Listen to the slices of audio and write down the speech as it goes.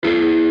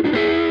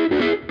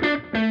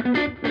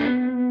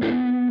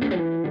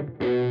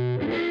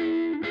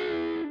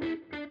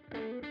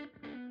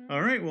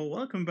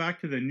back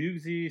to the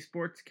Newsy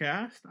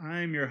Sportscast.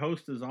 I'm your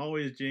host, as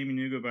always, Jamie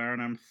Nugabar, and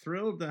I'm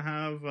thrilled to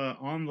have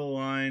on the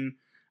line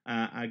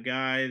a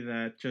guy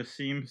that just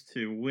seems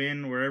to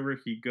win wherever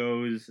he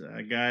goes.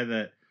 A guy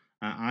that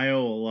I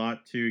owe a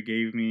lot to,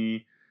 gave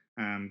me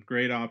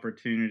great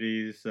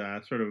opportunities,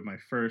 sort of my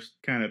first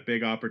kind of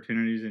big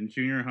opportunities in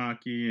junior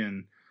hockey,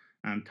 and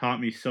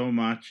taught me so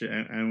much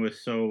and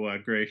was so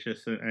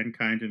gracious and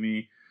kind to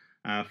me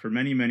for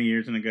many, many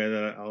years, and a guy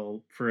that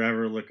I'll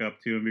forever look up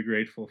to and be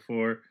grateful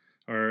for,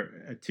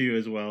 or to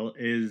as well,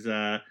 is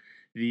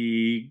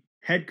the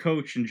head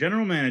coach and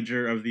general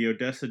manager of the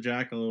Odessa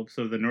Jackalopes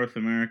of the North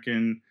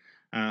American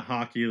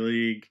Hockey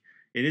League.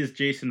 It is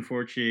Jason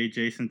Fortier.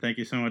 Jason, thank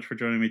you so much for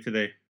joining me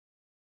today.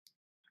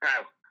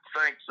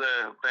 Thanks,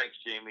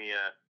 Jamie.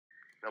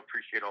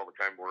 Appreciate all the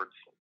kind words.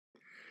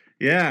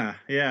 Yeah.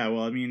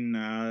 Well, I mean,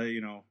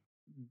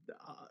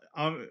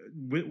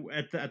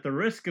 at the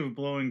risk of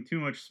blowing too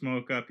much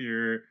smoke up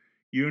your,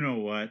 you know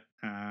what,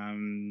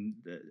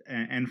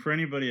 and for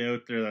anybody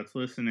out there that's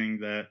listening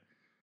that,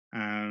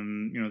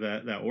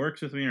 that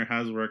works with me or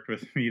has worked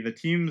with me, the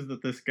teams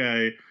that this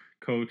guy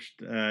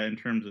coached, in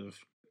terms of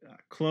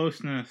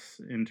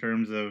closeness, in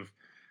terms of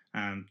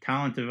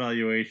talent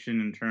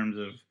evaluation, in terms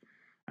of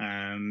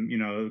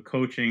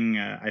coaching.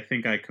 I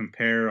think I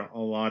compare a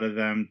lot of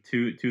them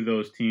to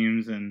those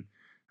teams, and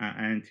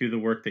to the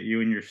work that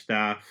you and your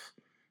staff,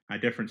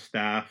 different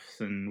staffs,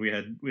 and we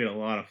had a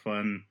lot of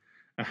fun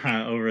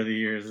over the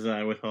years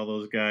with all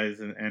those guys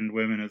and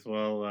women as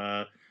well.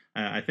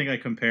 I think I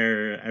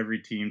compare every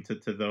team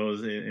to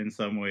those in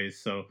some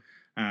ways. So,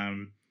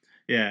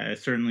 I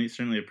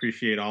certainly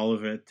appreciate all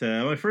of it.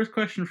 My first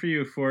question for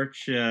you,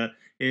 Forch,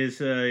 is,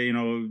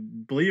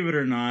 believe it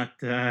or not,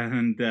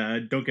 and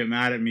don't get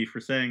mad at me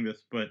for saying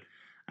this, but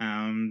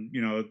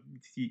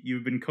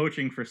you've been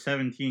coaching for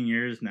 17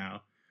 years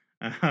now.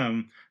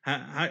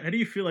 How do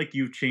you feel like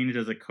you've changed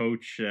as a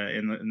coach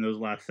in those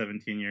last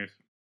 17 years?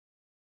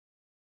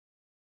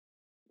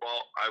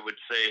 Well, I would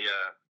say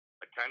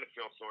I kind of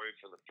feel sorry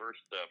for the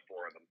first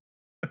four of them.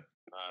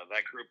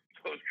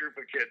 Those group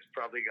of kids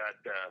probably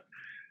got a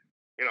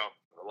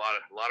lot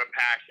of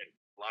passion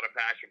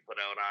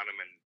put out on them,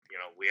 and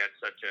we had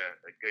such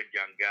a good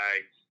young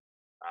guys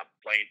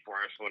playing for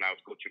us when I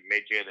was coaching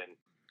midget, and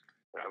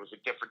it was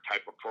a different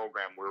type of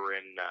program. We were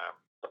in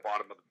the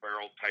bottom of the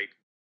barrel type.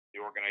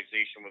 The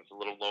organization was a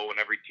little low, and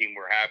every team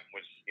we're having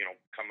was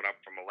coming up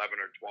from 11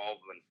 or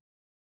 12, and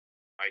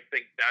I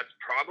think that's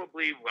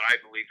probably what I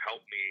believe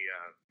helped me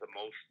the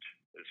most,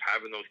 is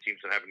having those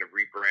teams and having a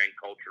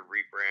culture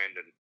rebrand.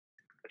 And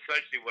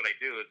essentially what I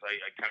do is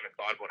I kind of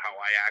thought about how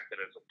I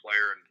acted as a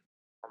player and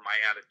what my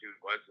attitude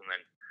was, and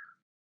then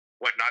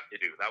what not to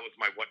do. That was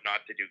my what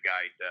not to do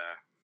guide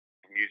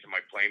from using my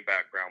playing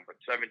background. But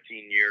 17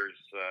 years,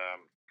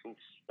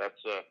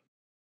 that's a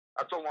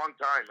long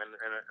time. And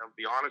I'll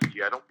be honest with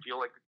you, I don't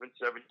feel like it's been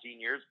 17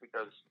 years,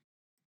 because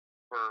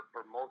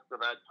for most of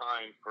that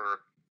time,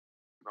 for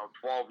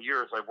 12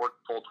 years, I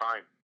worked full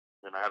time,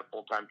 and I had a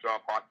full time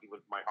job. Hockey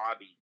was my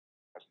hobby.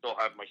 I still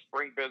have my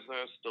spring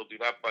business, still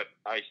do that, but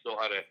I still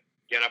had to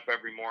get up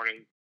every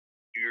morning,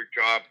 do your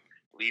job,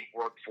 leave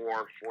work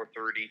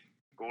 4:30,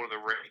 go to the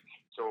rink.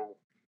 So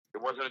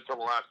it wasn't until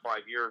the last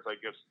 5 years I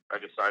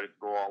decided to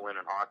go all in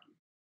hockey.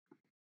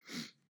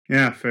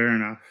 Yeah, fair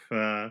enough.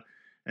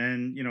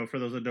 And for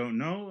those that don't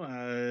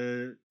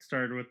know,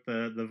 started with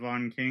the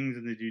Vaughan Kings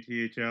in the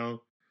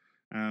GTHL,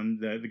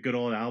 the good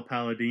old Al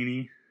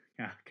Palladini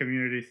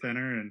Community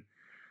Center, and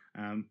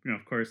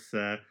of course,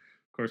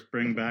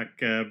 bring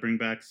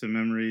back some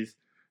memories.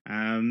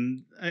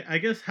 I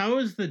guess, how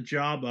is the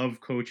job of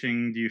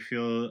coaching? Do you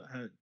feel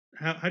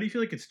how do you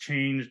feel like it's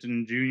changed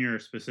in junior,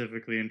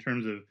 specifically in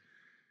terms of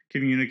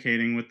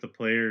communicating with the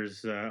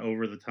players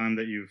over the time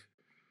that you've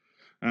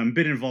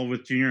been involved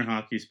with junior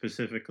hockey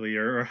specifically,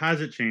 or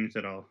has it changed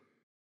at all?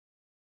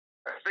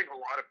 I think a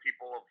lot of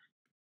people have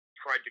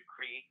tried to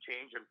create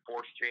change and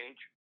force change.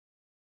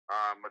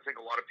 I think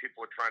a lot of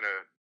people are trying to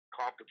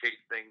complicate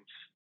things.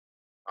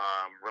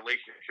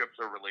 Relationships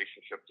are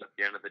relationships at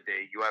the end of the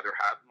day. You either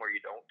have them or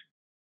you don't.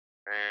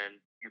 And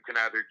you can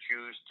either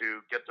choose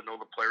to get to know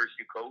the players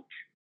you coach,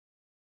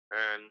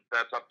 and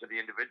that's up to the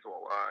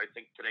individual. I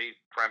think today's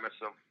premise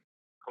of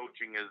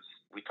coaching is,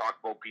 we talk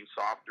about being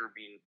softer,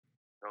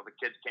 the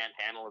kids can't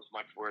handle as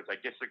much, whereas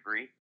I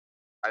disagree.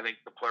 I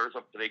think the players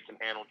of today can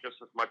handle just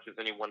as much as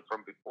anyone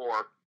from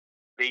before.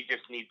 They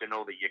just need to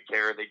know that you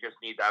care. They just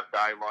need to have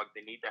dialogue.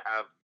 They need to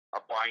have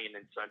a buy-in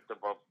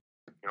incentive of,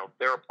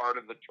 they're a part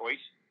of the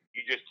choice.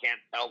 You just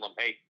can't tell them,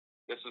 hey,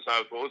 this is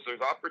how it goes.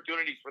 There's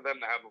opportunities for them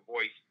to have a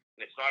voice,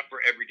 and it's not for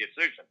every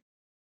decision,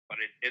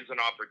 but it is an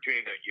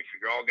opportunity that if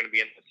you're all going to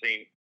be in the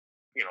same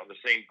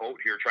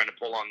boat here trying to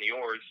pull on the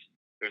oars,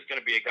 there's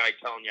going to be a guy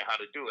telling you how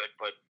to do it.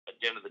 But at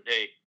the end of the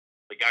day,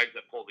 the guys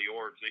that pull the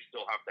oars, they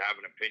still have to have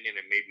an opinion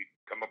and maybe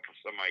come up with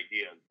some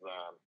ideas.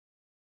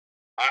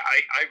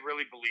 I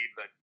really believe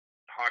that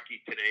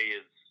hockey today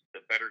is the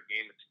better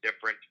game. It's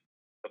different.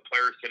 The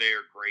players today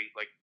are great.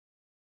 Like,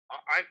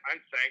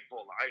 I'm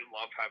thankful. I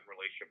love having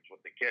relationships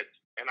with the kids,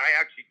 and I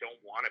actually don't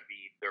want to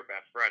be their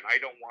best friend.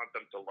 I don't want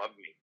them to love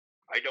me.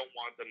 I don't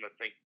want them to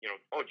think,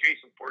 oh,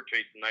 Jason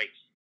Fortier's nice.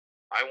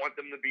 I want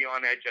them to be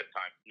on edge at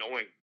times,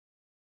 knowing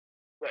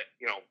that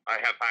I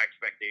have high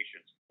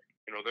expectations.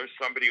 There's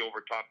somebody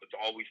over top that's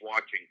always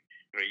watching.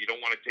 You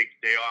don't want to take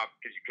the day off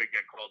because you could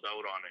get called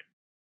out on it.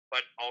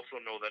 But also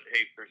know that,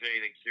 hey, if there's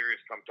anything serious,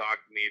 come talk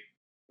to me. If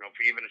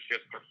even it's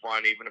just for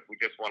fun, even if we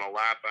just want to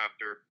laugh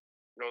after.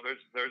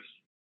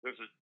 There's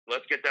a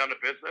let's get down to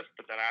business.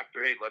 But then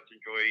after, hey, let's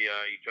enjoy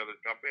each other's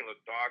company.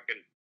 Let's talk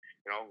and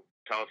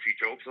tell a few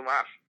jokes and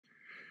laugh.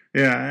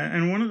 Yeah,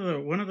 and one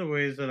of the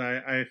ways that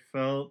I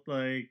felt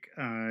like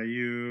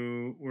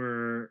you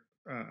were,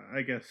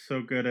 I guess,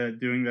 so good at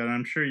doing that.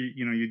 I'm sure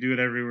you do it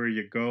everywhere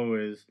you go.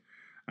 Is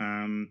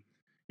um,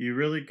 you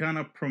really kind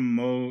of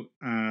promote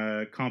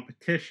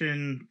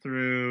competition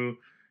through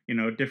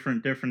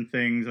different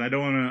things. And I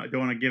don't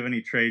want to give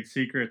any trade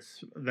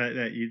secrets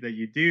that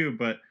you do,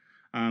 but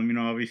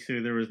obviously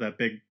there was that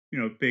big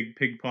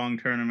ping pong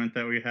tournament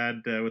that we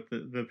had with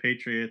the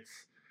Patriots,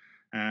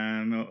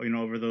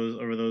 over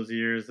those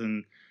years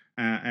and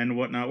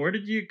whatnot. Where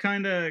did you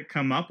kind of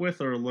come up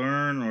with or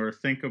learn or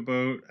think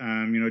about,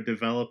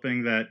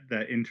 developing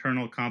that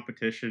internal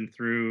competition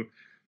through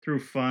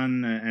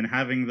fun and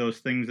having those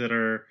things that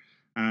are,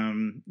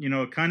 kind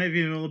of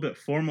even a little bit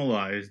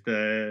formalized,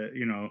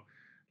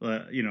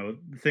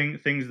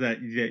 things that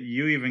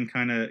you even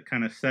kind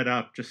of set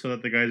up just so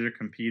that the guys are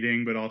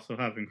competing but also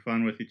having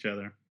fun with each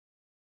other.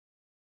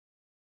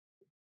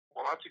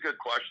 Well, that's a good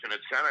question.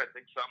 It's kind of, I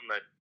think, something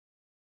that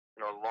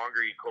the longer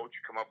you coach,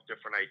 you come up with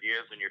different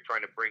ideas, and you're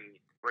trying to bring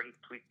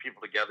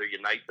people together,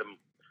 unite them,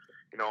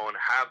 and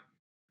have.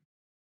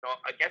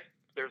 I guess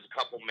there's a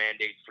couple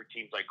mandates for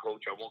teams I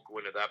coach. I won't go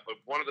into that, but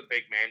one of the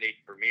big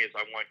mandates for me is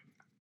I want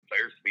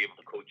players to be able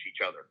to coach each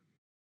other.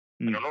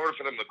 And in order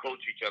for them to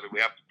coach each other,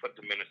 we have to put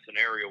them in a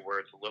scenario where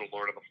it's a little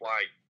Lord of the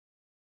Flies,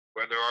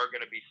 where there are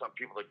going to be some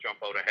people that jump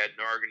out ahead, and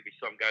there are going to be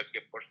some guys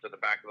get pushed to the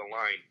back of the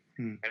line,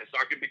 and it's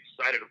not going to be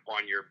decided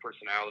upon your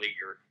personality,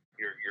 your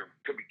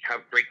could be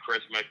have great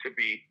charisma, it could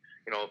be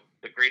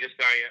the greatest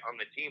guy on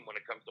the team when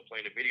it comes to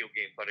playing a video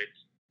game, but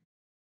it's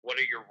what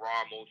are your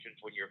raw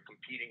emotions when you're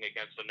competing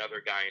against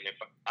another guy, and if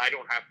I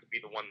don't have to be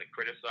the one that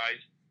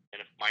criticizes, and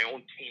if my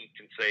own team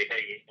can say,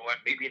 hey, you know what,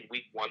 maybe in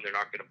week one they're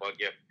not going to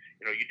bug you,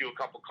 you do a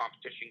couple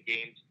competition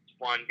games, it's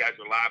fun, guys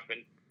are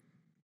laughing.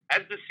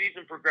 As the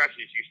season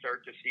progresses, you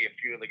start to see a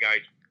few of the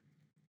guys,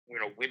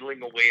 whittling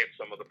away at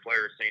some of the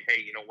players, saying,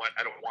 "Hey, you know what?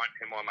 I don't want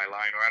him on my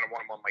line, or I don't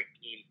want him on my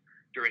team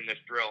during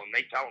this drill." And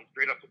they tell him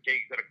straight up, "Okay,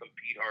 you got to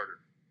compete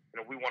harder.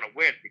 We want to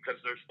win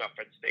because there's stuff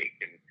at stake,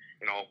 and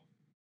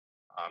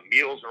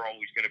meals are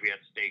always going to be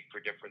at stake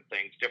for different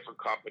things, different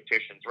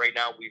competitions. Right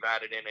now, we've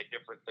added in a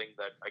different thing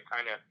that I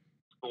kind of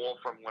stole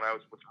from when I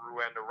was with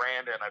Ruan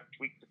Aranda, and I've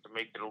tweaked it to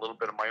make it a little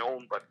bit of my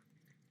own, but."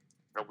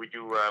 We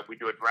do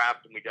a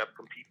draft, and we have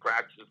compete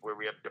practices where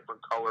we have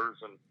different colors,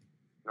 and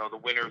the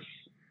winners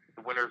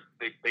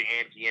they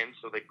ante in,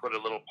 so they put a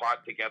little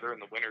pot together,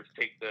 and the winners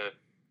take the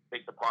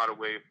pot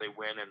away if they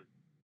win, and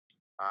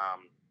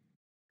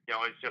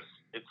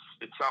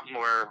it's something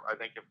where I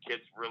think if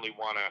kids really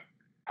want to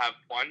have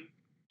fun,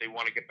 they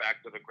want to get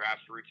back to the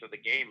grassroots of the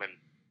game, and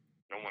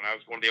when I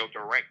was going to the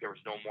outdoor rink, there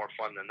was no more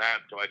fun than that,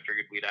 so I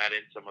figured we'd add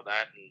in some of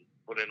that and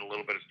put in a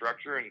little bit of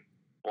structure, and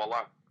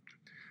voila.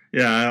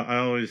 Yeah, I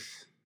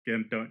always,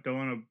 again,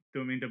 don't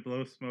mean to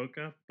blow smoke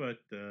up, but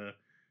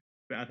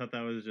I thought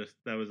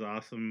that was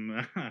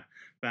awesome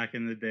back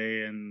in the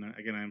day, and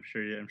again, I'm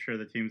sure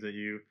the teams that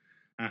you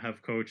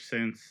have coached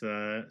since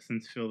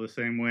feel the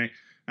same way.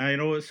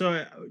 So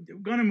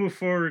I'm going to move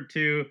forward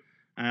to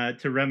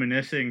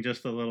reminiscing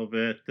just a little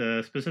bit,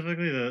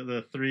 specifically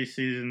the 3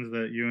 seasons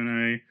that you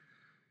and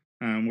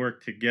I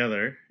work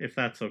together, if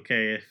that's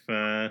okay. If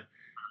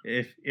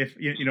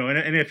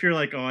and if you're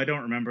like, oh, I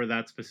don't remember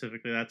that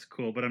specifically, that's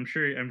cool. But I'm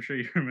sure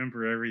you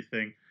remember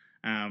everything.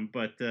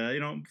 But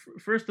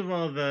first of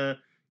all, the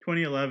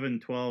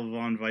 2011-12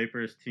 Vaughan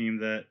Vipers team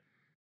that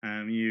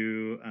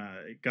you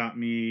got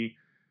me,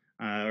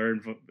 or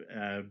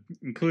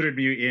included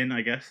me in,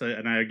 I guess.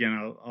 And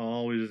I'll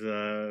always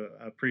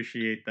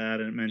appreciate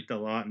that. And it meant a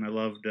lot, and I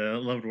loved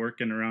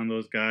working around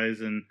those guys.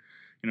 And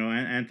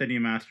Anthony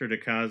Master de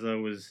Casa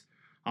was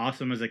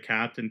awesome as a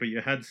captain, but you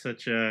had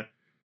such a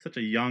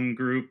young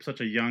group,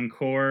 such a young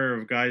core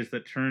of guys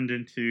that turned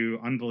into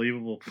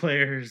unbelievable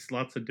players.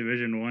 Lots of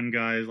Division 1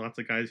 guys, lots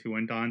of guys who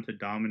went on to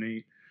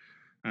dominate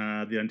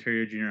the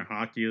Ontario Junior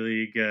Hockey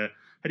League.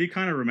 How do you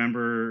kind of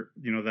remember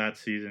that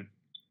season?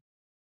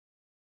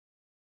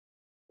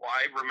 Well,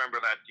 I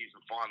remember that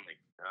season fondly.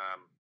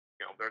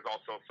 There's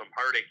also some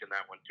heartache in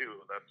that one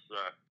too. That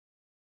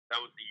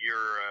was the year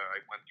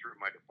I went through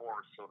my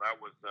divorce, so that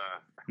was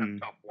a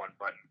tough one.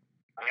 But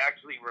I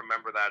actually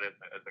remember that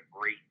as a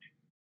great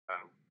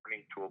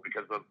learning tool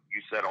because of,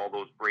 you said, all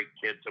those great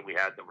kids that we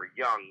had that were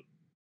young,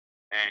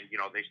 and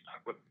they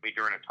stuck with me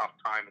during a tough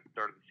time at the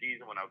start of the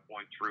season when I was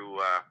going through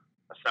a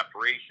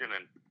separation,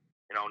 and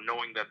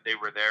knowing that they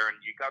were there and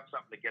you got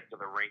something to get to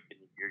the rink and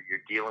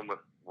you're dealing with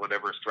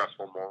whatever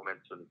stressful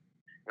moments. And,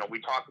 we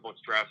talk about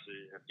stress.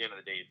 At the end of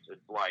the day,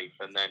 it's life.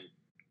 And then,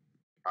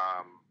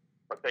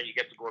 but then you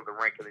get to go to the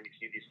rink and then you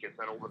see these kids.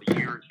 And over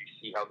the years, you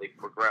see how they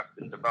progressed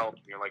and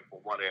developed. And you're like, well,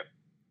 what if?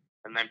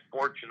 And then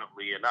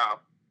fortunately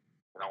enough,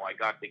 I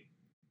got to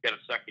get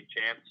a second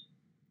chance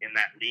in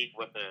that league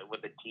with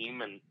a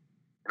team. And,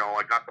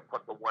 I got to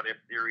put the what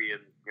if theory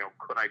and,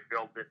 could I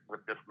build it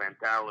with this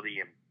mentality?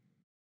 And,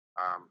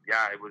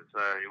 it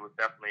was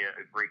definitely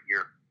a great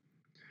year.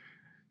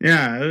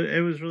 Yeah,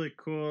 it was really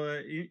cool.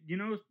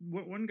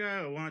 One guy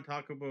I want to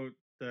talk about,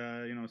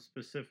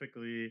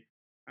 specifically,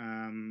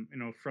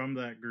 from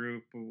that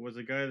group was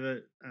a guy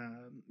that,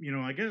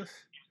 I guess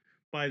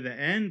by the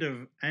end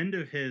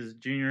of his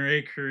junior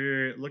A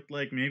career, it looked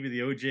like maybe the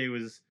OJ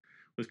was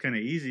kind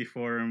of easy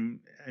for him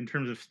in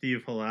terms of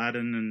Steve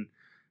Haladin,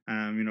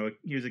 and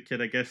he was a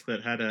kid, I guess,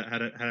 that had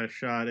a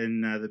shot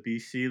in the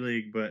BC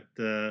League, but.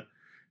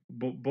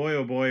 Boy,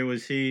 oh boy,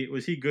 was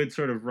he good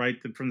sort of right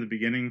from the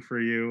beginning for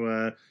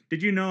you?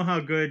 Did you know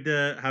how good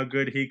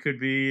he could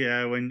be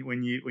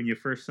when you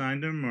first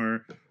signed him,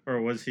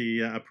 or was he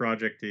a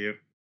project to you?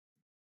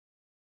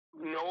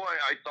 No,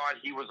 I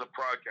thought he was a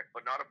project,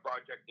 but not a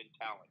project in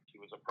talent. He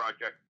was a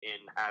project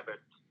in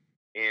habit,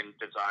 in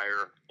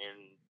desire,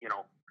 in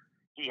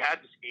he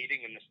had the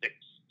skating and the stick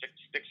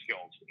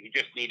skills. He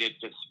just needed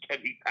to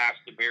can he pass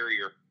the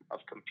barrier of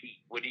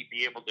compete? Would he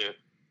be able to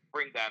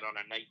bring that on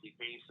a nightly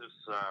basis?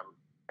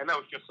 And that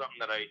was just something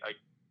that I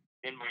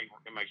in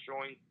my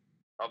showing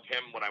of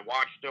him when I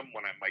watched him,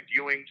 my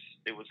viewings,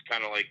 it was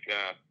kind of like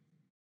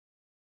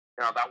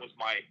that was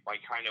my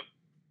kind of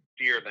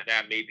fear that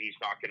maybe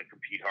he's not going to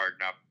compete hard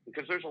enough,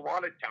 because there's a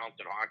lot of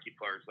talented hockey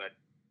players that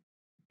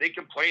they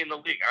can play in the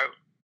league.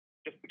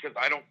 Just because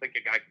I don't think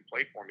a guy can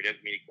play for me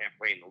doesn't mean he can't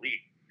play in the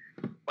league.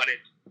 But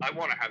I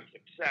want to have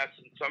success,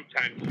 and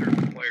sometimes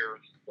certain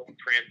players don't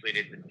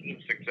translate into team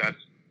success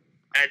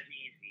as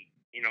easy.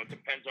 It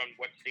depends on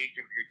what stage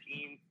of your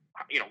team,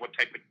 what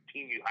type of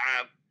team you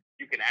have.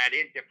 You can add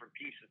in different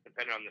pieces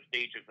depending on the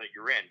stages that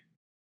you're in.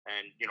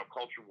 And,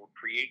 culture will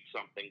create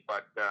something.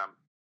 But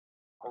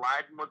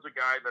Haladin was a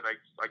guy that I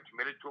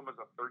committed to him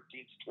as a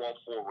 13th,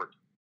 12th forward.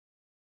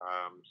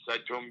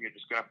 Said to him, you're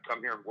just going to have to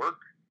come here and work.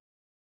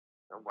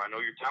 I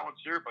know your talent's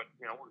here, but,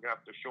 we're going to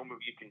have to show me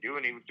what you can do.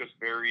 And he was just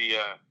very,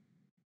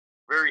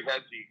 very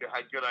headsy. He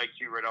had good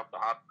IQ right off the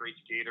hop, great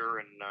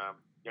skater, and,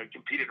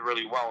 competed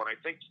really well. And I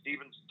think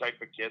Steven's the type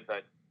of kid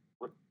that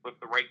with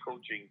the right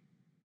coaching,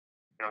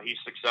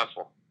 he's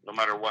successful no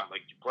matter what.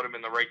 Like, you put him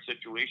in the right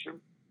situation,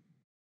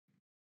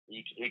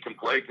 he can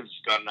play because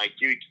he's got an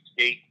IQ, he can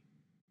skate.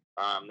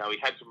 Now, he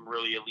had some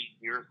really elite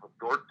years with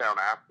Georgetown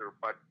after,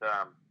 but,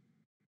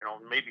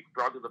 maybe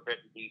struggled a bit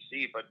in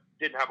BC, but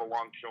didn't have a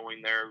long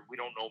showing there. We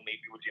don't know,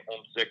 maybe was he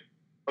homesick,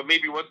 but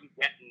maybe wasn't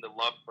getting the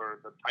love for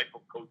the type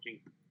of coaching.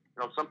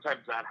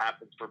 Sometimes that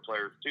happens for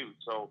players too.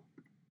 So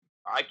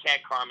I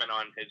can't comment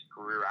on his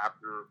career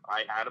after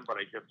I had him, but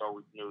I just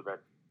always knew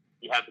that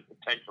he had the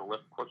potential, if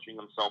pushing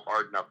himself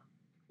hard enough,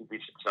 to be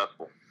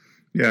successful.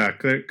 Yeah,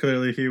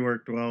 clearly he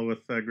worked well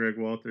with Greg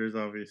Walters,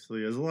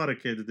 obviously, as a lot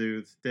of kids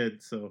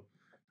did. So,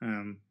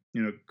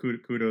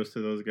 kudos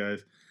to those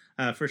guys,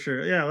 for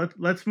sure. Yeah,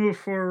 let's move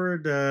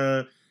forward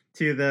to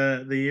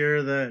the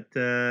year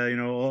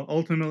that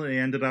ultimately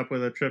ended up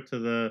with a trip to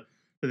the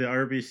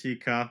RBC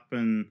Cup,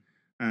 and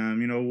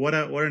what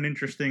an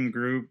interesting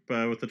group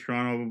with the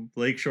Toronto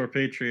Lakeshore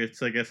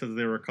Patriots, I guess, as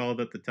they were called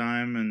at the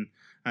time, and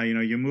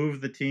you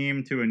move the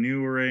team to a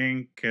new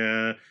rink.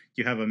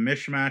 You have a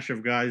mishmash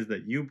of guys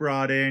that you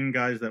brought in,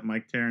 guys that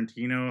Mike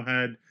Tarantino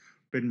had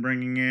been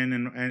bringing in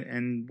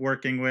and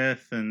working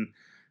with, and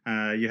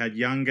you had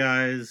young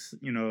guys,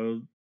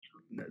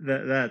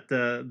 that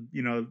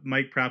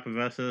Mike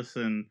Prapovessis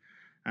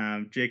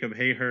and Jacob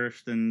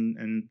Hayhurst,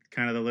 and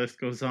kind of the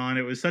list goes on.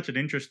 It was such an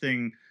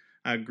interesting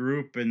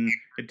group, and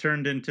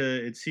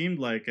it seemed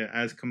like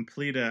as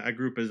complete a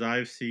group as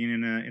I've seen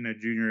in a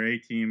junior A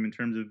team in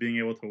terms of being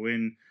able to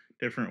win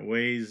different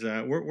ways.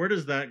 Where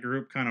does that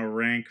group kind of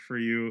rank for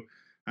you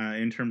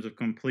in terms of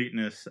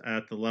completeness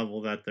at the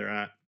level that they're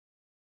at?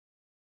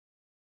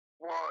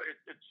 Well,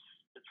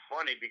 it's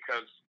funny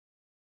because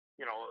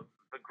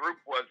the group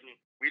wasn't.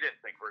 We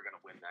didn't think we were going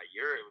to win that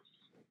year.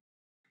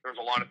 There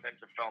was a lot of things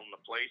that fell into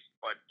place,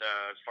 but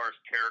as far as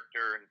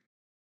character and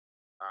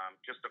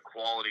just a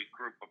quality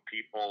group of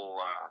people,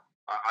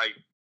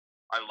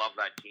 I love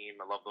that team.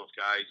 I love those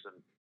guys,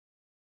 and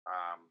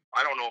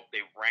I don't know if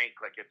they rank,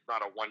 like, it's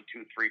not a 1,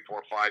 2, 3,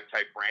 4, 5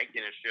 type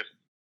ranking. It's just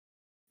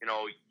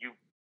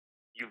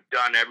you've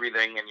done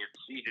everything and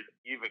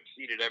you've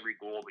exceeded every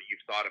goal that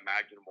you've thought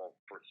imaginable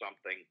for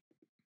something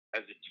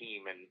as a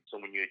team. And so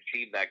when you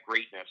achieve that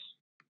greatness,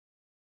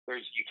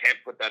 you can't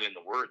put that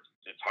into words.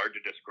 It's hard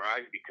to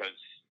describe because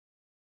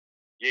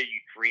you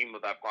dream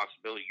of that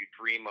possibility. You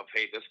dream of,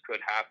 hey, this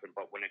could happen,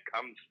 but when it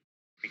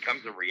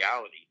becomes a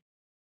reality,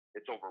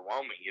 it's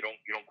overwhelming. You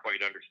don't quite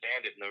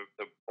understand it, and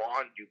the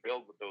bond you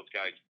build with those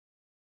guys,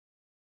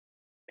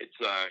 it's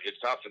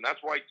tough. And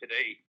that's why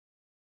today,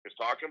 Just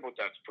talking about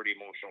that's pretty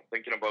emotional.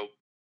 Thinking about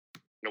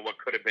what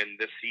could have been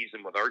this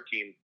season with our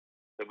team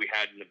that we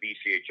had in the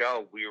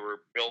BCHL. We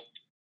were built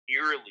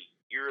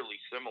eerily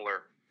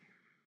similar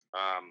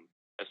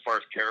as far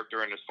as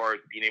character and as far as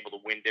being able to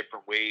win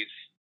different ways.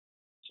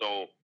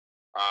 So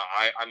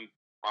I'm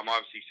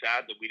obviously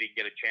sad that we didn't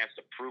get a chance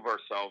to prove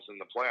ourselves in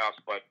the playoffs,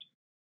 but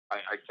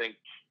I think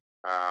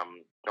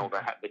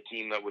the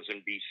team that was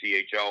in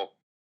BCHL,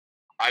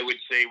 I would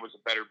say it was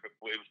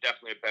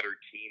definitely a better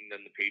team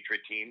than the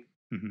Patriot team.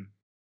 Mm-hmm.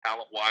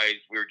 Talent wise,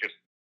 we were just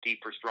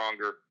deeper,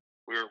 stronger.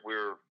 We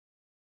were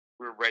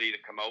ready to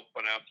come out,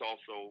 but that's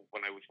also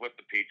when I was with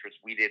the Patriots,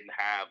 we didn't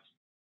have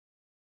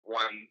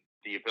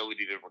the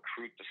ability to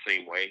recruit the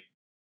same way.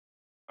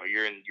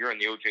 You're in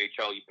the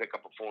OJHL, you pick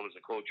up a phone as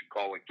a coach, you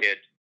call a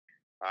kid.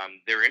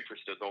 They're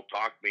interested, they'll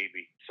talk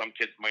maybe. Some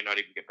kids might not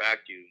even get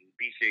back to you. In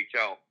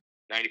BCHL,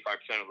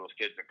 95% of those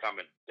kids are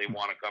coming. They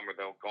want to come or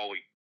they'll call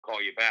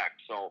you back.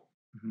 So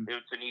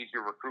it's an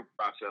easier recruit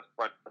process.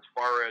 But as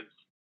far as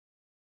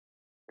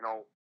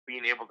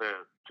being able to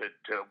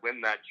win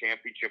that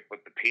championship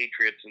with the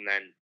Patriots and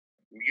then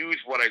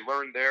use what I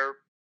learned there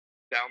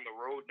down the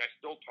road, and I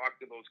still talk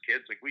to those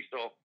kids. Like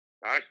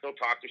I still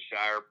talk to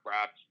Shire,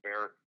 Pratt,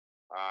 Spare,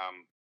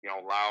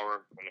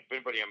 Lauer, and if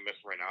anybody I'm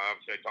missing right now,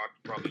 obviously I talk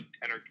to probably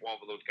 10 or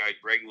 12 of those guys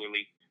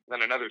regularly,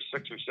 then another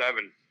 6 or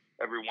 7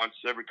 every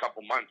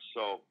couple months.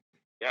 So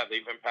yeah,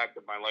 they've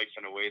impacted my life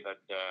in a way that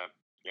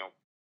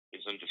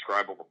is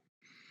indescribable.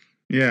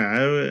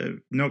 Yeah,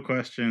 no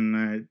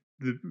question.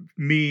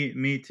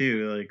 Me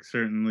too. Like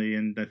certainly,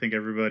 and I think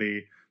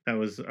everybody that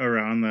was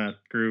around that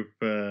group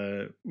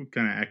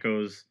kind of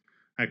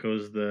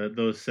echoes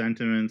those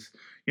sentiments.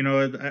 One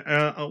of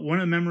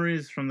the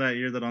memories from that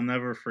year that I'll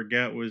never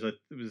forget was it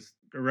was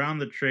around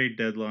the trade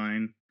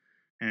deadline,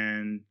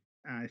 and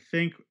I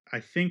think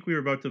we were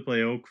about to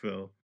play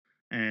Oakville,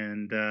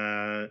 and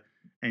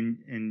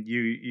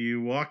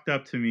you walked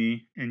up to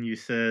me and you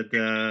said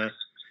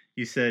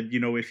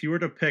if you were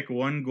to pick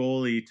one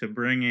goalie to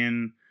bring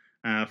in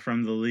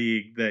from the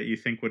league that you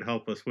think would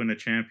help us win a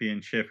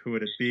championship, who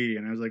would it be?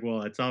 And I was like,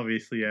 well, it's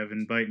obviously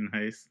Evan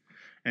Buitenhuis.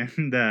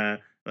 And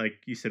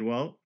like you said,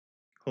 well,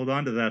 hold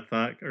on to that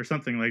thought or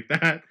something like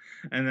that.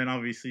 And then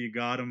obviously you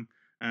got him.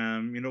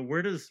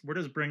 Where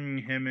does bringing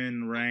him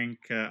in rank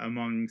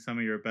among some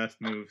of your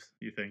best moves,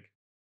 you think?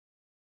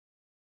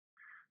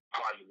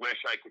 I wish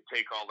I could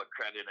take all the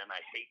credit, and I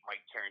hate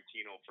Mike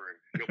Tarantino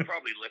he'll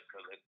probably listen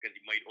to this because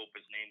he might hope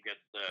his name gets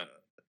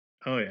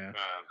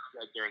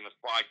during this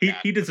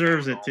podcast. He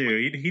deserves it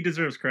too. He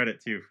deserves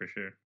credit too, for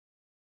sure.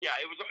 Yeah,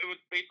 it was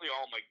basically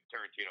all Mike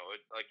Tarantino.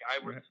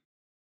 I was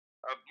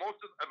most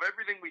of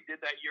everything we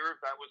did that year.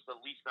 That was the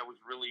least I was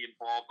really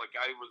involved. Like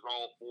I was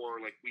all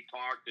for. Like we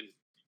talked and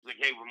like,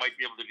 hey, we might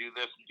be able to do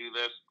this and do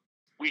this.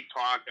 We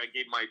talked. I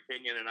gave my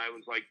opinion, and I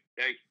was like,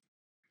 hey,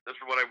 this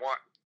is what I want.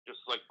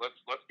 Just like let's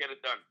get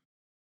it done.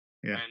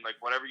 Yeah. And like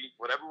whatever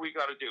we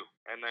got to do.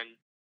 And then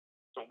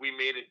so we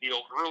made a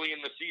deal early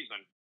in the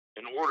season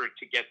in order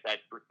to get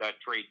that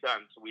trade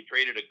done. So we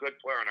traded a good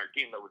player on our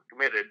team that was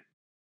committed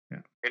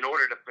in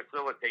order to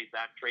facilitate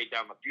that trade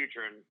down the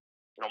future. And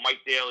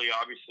Mike Daly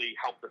obviously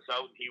helped us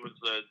out. He was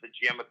the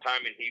GM at the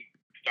time, and he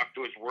stuck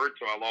to his word.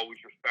 So I'll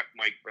always respect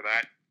Mike for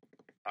that.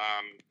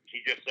 He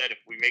just said,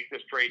 if we make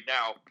this trade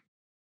now,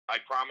 I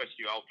promise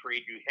you I'll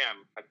trade you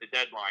him at the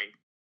deadline.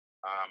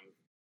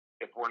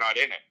 If we're not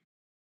in it.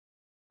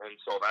 And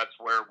so that's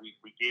where we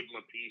gave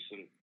him a piece,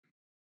 and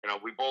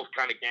we both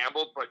kind of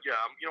gambled, but yeah,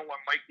 you know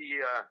what,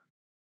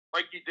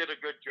 Mikey did a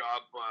good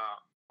job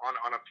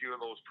on a few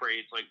of those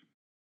trades. Like,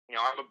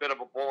 I'm a bit of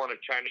a bull in a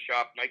china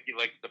shop. Mikey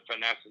likes to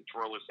finesse and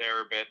twirl his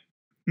hair a bit,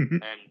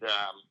 and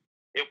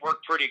it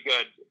worked pretty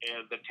good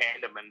the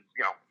tandem. And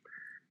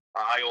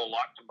I owe a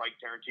lot to Mike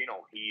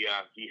Tarantino. He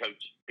has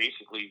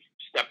basically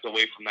stepped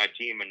away from that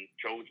team and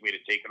chose me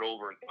to take it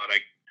over, and thought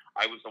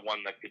I was the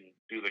one that could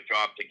do the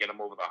job to get him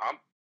over the hump.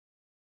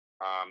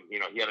 He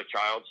had a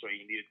child, so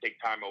he needed to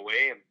take time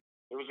away, and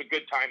it was a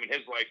good time in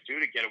his life too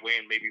to get away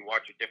and maybe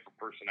watch a different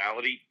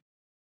personality.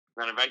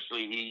 And then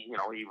eventually, he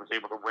was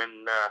able to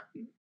win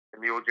in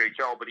the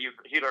OJHL, but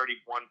he'd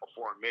already won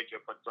before in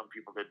midget. But some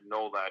people didn't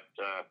know that.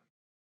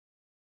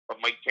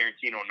 But Mike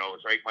Tarantino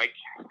knows, right, Mike?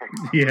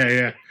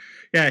 Yeah.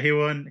 He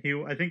won.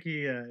 I think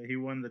he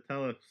won the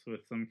Telus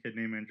with some kid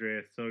named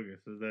Andreas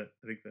Sogas. I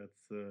think that's.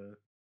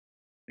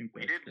 He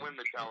didn't win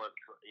the Telus.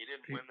 He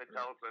didn't win the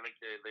Telus. I think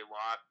they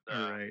lost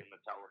in the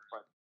Telus,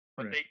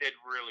 but they did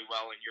really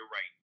well. And you're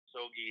right,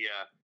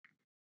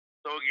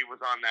 Sogi was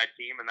on that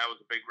team, and that was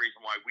a big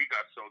reason why we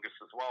got Sogas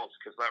as well, is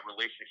because that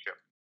relationship.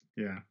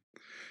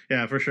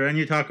 Yeah, for sure. And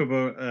you talk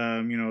about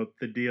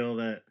the deal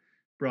that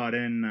brought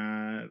in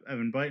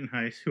Evan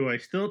Buitenhuis, who I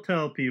still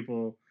tell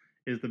people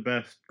is the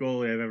best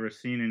goalie I've ever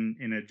seen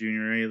in a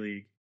junior A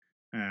league.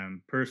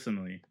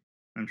 Personally,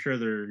 I'm sure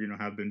there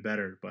have been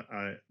better, but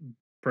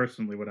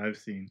personally what I've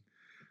seen,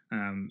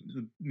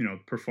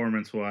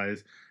 performance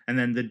wise. And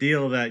then the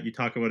deal that you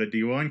talk about a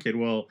D1 kid,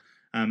 well,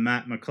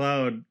 Matt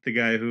McLeod, the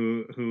guy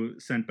who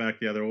sent back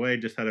the other way,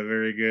 just had a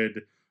very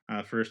good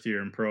first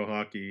year in pro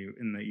hockey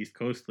in the East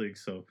Coast League.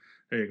 So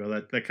there you go.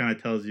 That kind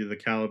of tells you the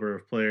caliber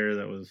of player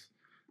that was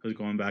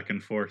going back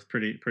and forth.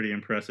 Pretty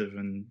impressive.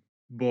 And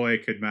boy,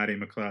 could Matty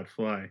McLeod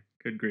fly.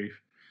 Good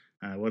grief.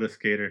 What a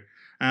skater.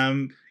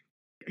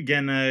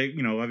 Again,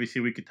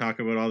 obviously we could talk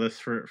about all this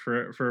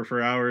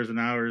for hours and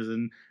hours,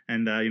 and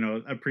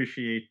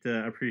appreciate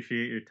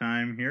your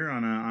time here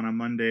on a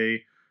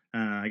Monday.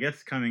 I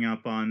guess coming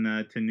up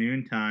on to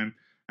noon time.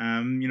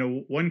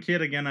 One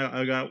kid again.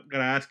 I got to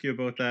ask you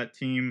about that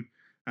team.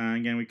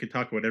 Again, we could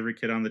talk about every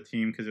kid on the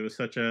team because it was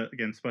such a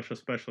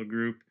special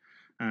group.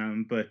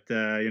 But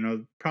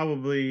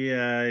probably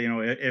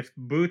if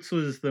Boots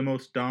was the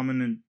most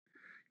dominant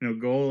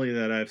goalie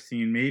that I've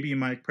seen, maybe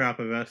Mike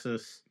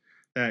Prapavesis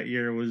that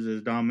year was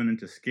as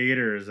dominant a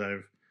skater as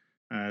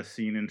I've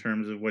seen in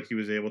terms of what he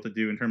was able to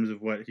do, in terms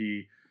of what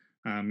he,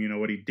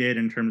 what he did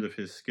in terms of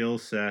his skill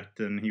set.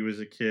 And he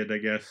was a kid, I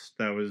guess,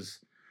 that was,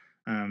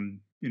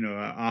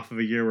 off of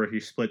a year where he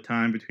split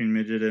time between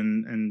midget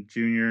and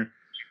junior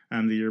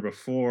the year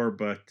before.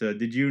 But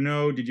did you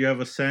have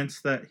a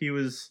sense that he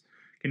was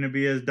going to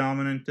be as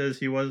dominant as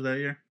he was that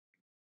year?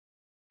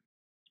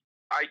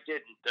 I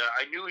didn't.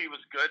 I knew he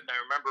was good, and I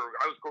remember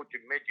I was coaching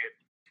midget,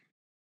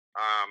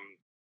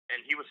 and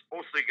he was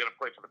supposedly going to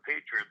play for the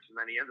Patriots, and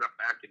then he ended up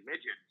back in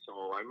midget.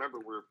 So I remember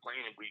we were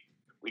playing, and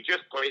we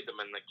just played them,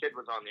 and the kid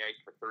was on the ice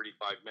for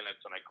 35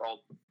 minutes, and I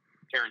called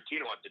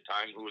Tarantino at the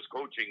time, who was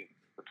coaching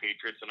the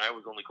Patriots, and I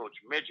was only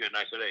coaching midget, and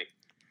I said, hey,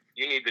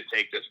 you need to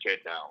take this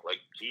kid now.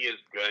 Like, he is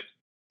good.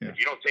 Yeah.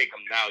 If you don't take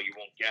him now, you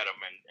won't get him,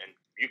 and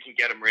you can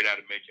get him right out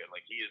of midget.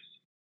 Like, he is.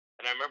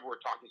 And I remember we're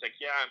talking, he's like,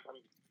 yeah,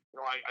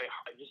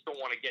 I just don't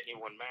want to get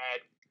anyone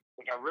mad.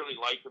 Like, I really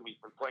like him.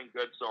 He's been playing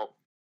good. So,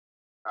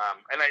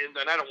 and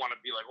I don't want to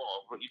be like,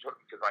 well, he took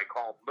it because I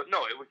called him. But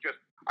no, it was just,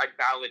 I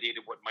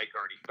validated what Mike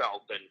already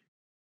felt. And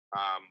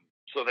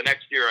so the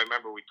next year, I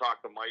remember we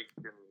talked to Mike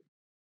and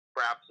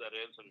Praps, that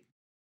is, and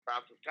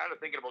Praps was kind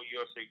of thinking about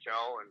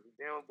USHL and,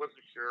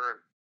 wasn't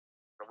sure.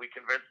 And we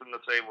convinced him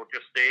to say, well,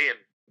 just stay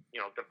and,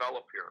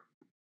 develop here.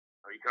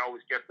 You can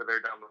always get to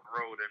there down the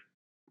road. And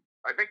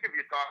I think if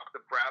you talk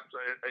to Praps,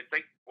 I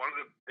think one of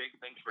the big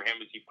things for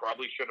him is he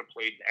probably should have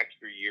played an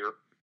extra year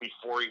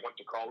before he went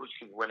to college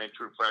because he went in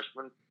true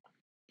freshman.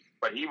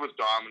 But he was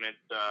dominant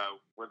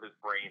with his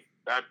brain.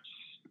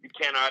 You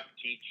cannot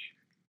teach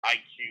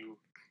IQ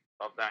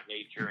of that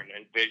nature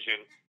and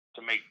vision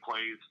to make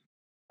plays.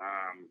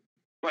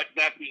 But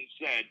that being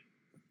said,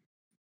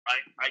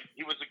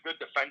 he was a good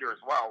defender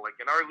as well. Like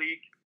in our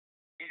league,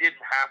 he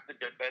didn't have to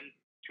defend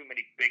too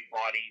many big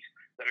bodies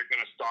that are going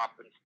to stop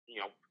and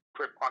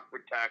puck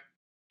protect,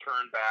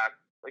 turn back.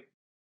 Like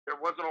there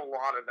wasn't a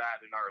lot of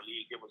that in our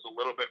league. It was a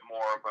little bit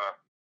more of a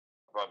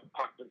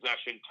puck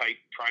possession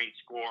type, try and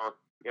score.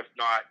 If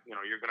not,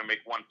 you're going to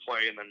make one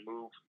play and then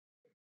move.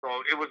 So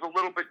it was a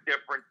little bit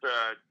different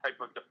type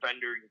of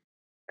defender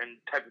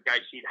and type of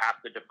guys he'd have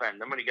to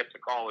defend. Then when he gets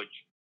to college,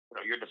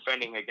 you're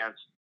defending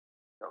against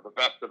the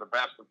best of the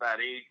best at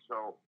that age.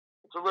 So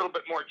it's a little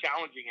bit more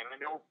challenging. And I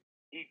know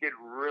he did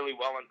really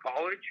well in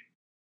college.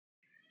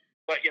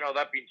 But,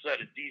 that being said,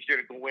 it's easier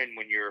to go in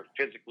when you're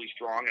physically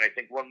strong. And I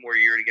think one more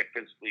year to get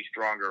physically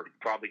stronger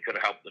probably could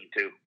have helped him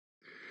too.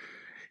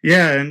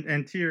 Yeah,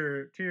 and to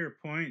your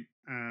point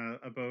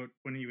about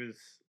when he was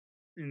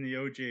in the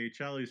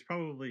OJHL,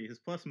 his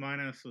plus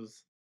minus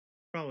was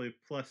probably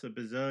plus a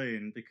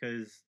bazillion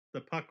because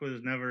the puck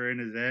was never in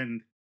his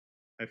end.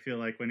 I feel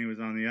like when he was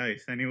on the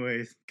ice,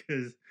 anyways,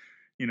 because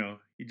you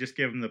just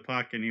give him the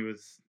puck and he would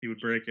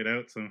break it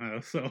out somehow.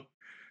 So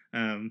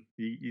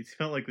you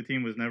felt like the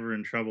team was never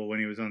in trouble when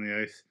he was on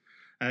the ice.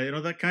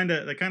 That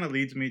kind of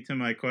leads me to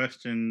my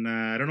question.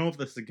 I don't know if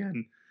this is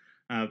again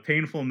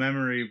painful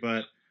memory,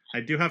 but I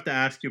do have to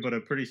ask you about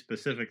a pretty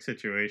specific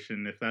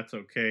situation, if that's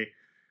okay.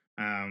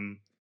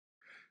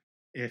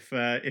 If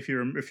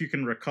you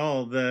can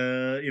recall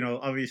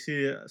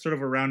obviously sort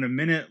of around a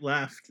minute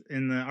left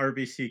in the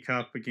RBC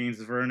Cup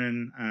against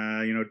Vernon,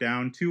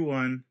 down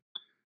 2-1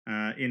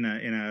 in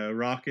a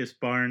raucous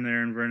barn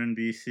there in Vernon,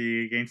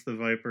 BC against the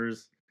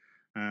Vipers.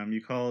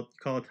 You call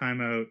a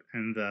timeout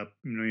and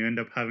you end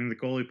up having the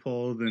goalie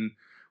pulled and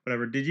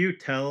whatever. Did you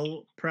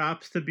tell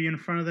Props to be in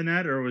front of the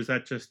net, or was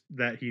that just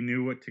that he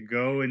knew what to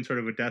go in sort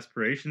of a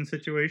desperation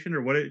situation,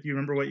 or do you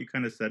remember what you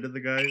kind of said to the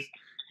guys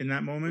in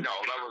that moment? No,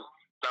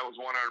 that was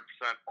 100%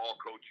 all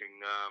coaching.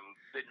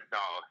 Didn't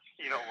know.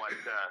 You know what?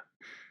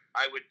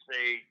 I would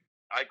say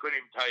I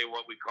couldn't even tell you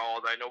what we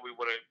called. I know we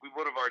would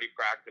have already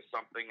practiced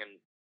something and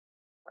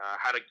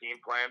had a game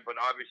plan, but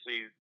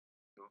obviously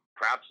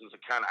Praps is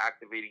a kind of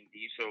activating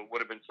D, so it would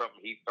have been something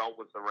he felt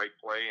was the right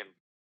play, and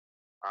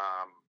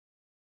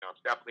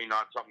it's definitely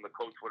not something the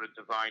coach would have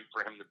designed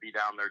for him to be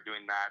down there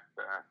doing that.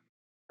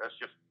 That's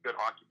just good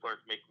hockey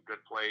players making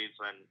good plays,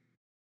 and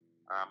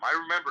I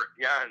remember it.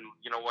 Yeah, and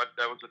you know what?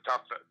 That was a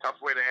tough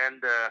way to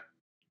end the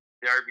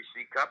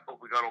RBC Cup, but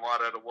we got a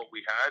lot out of what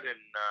we had, and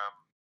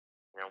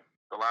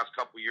the last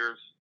couple of years,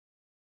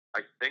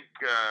 I think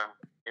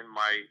in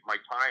my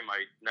time,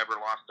 I never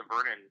lost to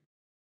Vernon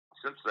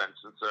since then,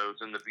 since I was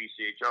in the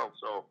BCHL.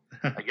 So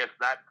I guess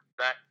that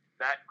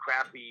that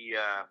crappy,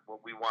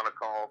 what we want to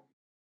call,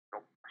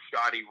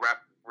 shoddy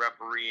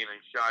refereeing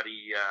and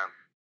shoddy,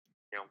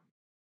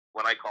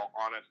 what I call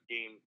honest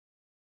game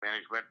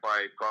management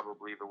by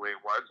probably the way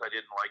it was. I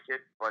didn't like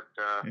it, but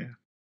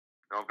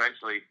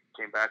eventually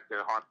came back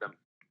to haunt them.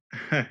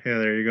 Yeah,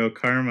 there you go,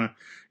 karma.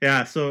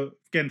 Yeah, so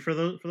again, for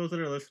those that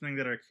are listening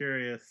that are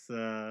curious,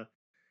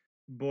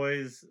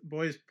 boys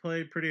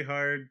played pretty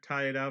hard,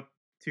 tied up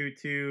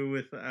 2-2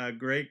 with a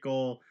great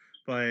goal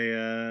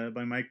by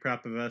Mike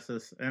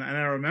Prapavessis, and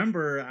I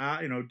remember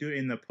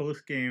doing the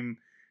post game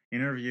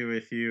interview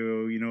with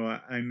you.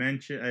 I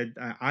mentioned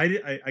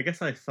I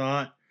guess I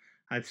thought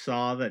I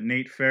saw that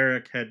Nate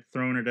Farrick had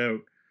thrown it out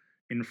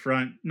in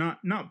front,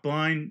 not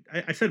blind.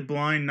 I said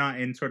blind, not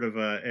in sort of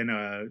a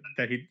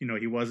that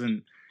he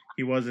wasn't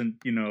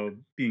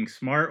being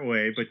smart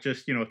way, but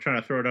just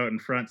trying to throw it out in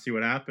front, see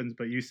what happens.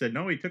 But you said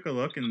no, he took a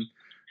look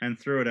and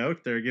threw it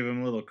out there. Give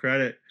him a little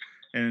credit.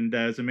 And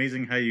it's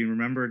amazing how you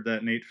remembered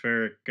that Nate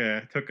Farrick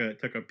took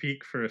a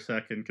peek for a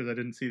second, because I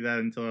didn't see that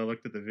until I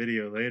looked at the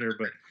video later.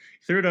 But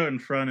he threw it out in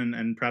front,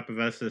 and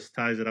Prapavessis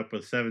ties it up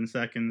with 7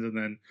 seconds, and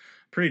then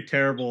pretty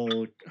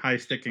terrible high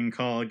sticking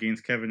call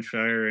against Kevin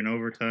Shire in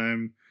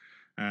overtime,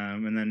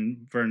 and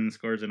then Vernon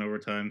scores in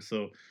overtime.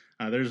 So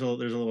there's a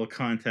little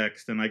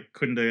context, and I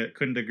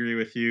couldn't agree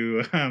with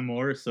you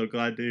more. So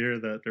glad to hear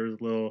that there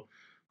was a little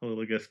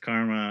I guess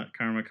karma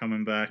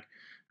coming back.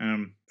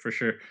 For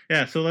sure.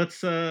 Yeah. So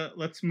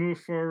let's move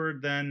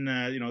forward then.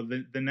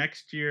 The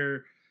next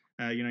year,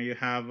 you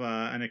have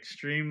an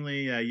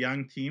extremely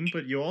young team,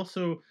 but you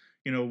also,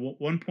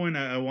 one point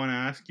I want to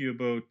ask you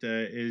about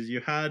is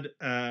you had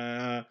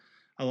a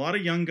lot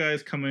of young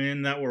guys coming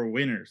in that were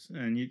winners,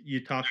 and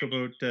you talk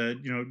about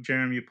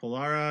Jeremy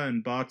Pilara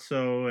and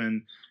Botso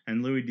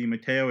and Louis Di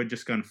Matteo had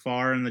just gone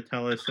far in the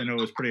Telus. I know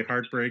it was pretty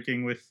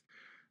heartbreaking with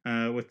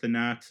the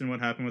Nats and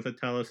what happened with the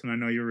Telus, and I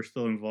know you were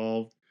still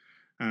involved.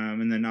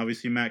 And then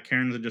obviously Matt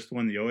Cairns had just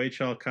won the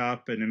OHL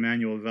Cup, and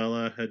Emmanuel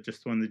Vela had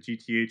just won the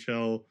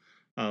GTHL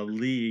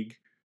league,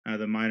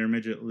 the minor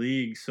midget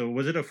league. So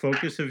was it a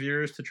focus of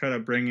yours to try to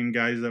bring in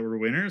guys that were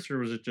winners, or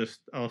was it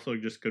just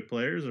good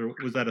players, or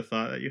was that a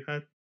thought that you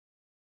had?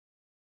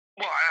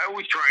 Well, I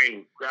always try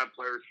and grab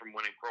players from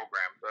winning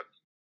programs.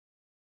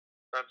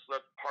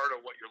 That's part of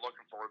what you're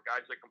looking for.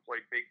 Guys that can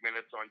play big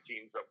minutes on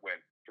teams that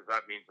win, because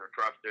that means they're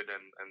trusted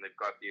and they've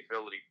got the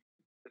ability.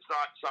 It's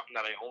not something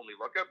that I only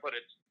look at, but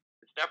it's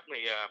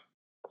definitely a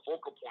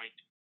focal point.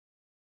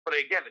 But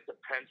again, it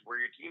depends where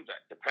your team's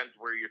at. Depends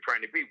where you're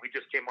trying to be. We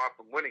just came off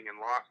from winning and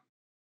lost,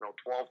 12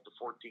 to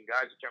 14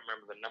 guys. I can't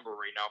remember the number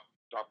right now off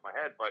the top of my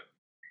head, but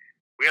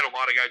we had a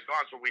lot of guys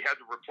gone, so we had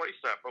to replace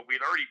that. But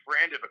we'd already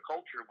branded a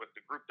culture with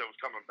the group that was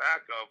coming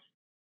back of,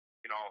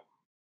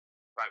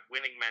 that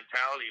winning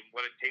mentality and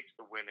what it takes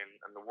to win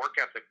and the work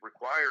ethic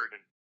required.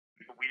 And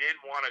we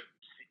didn't want to,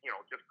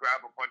 just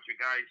grab a bunch of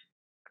guys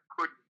that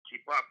couldn't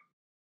keep up.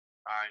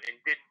 And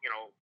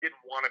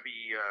didn't want to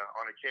be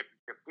on a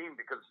championship team,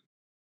 because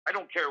I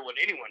don't care what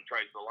anyone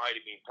tries to lie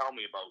to me and tell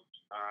me about.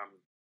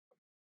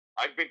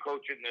 I've been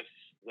coaching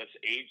this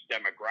age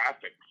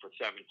demographic for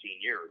 17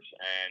 years,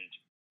 and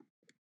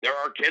there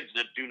are kids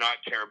that do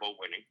not care about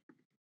winning,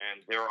 and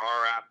there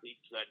are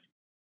athletes that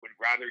would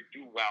rather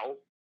do well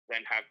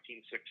than have team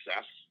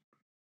success,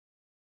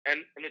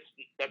 and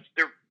that's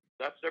their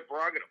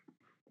prerogative.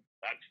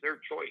 That's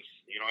their choice.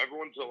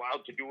 Everyone's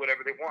allowed to do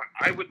whatever they want.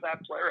 I was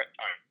that player at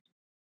times.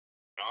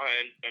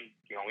 And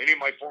any of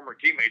my former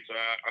teammates,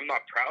 I'm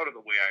not proud of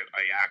the way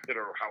I acted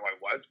or how I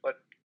was, but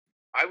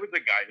I was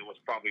a guy that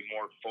was probably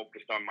more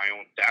focused on my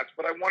own stats,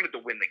 but I wanted to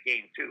win the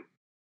game too.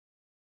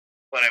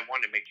 But I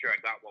wanted to make sure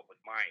I got what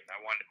was mine. I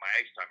wanted my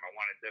ice time. I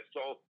wanted this.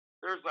 So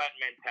there's that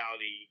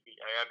mentality.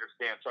 I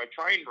understand. So I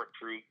try and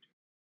recruit.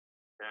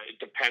 It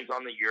depends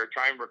on the year. I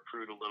try and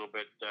recruit a little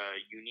bit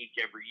unique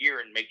every year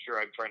and make sure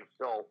I'm trying to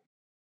fill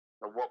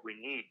what we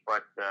need,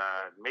 but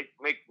make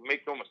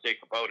no mistake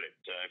about it.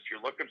 If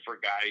you're looking for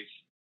guys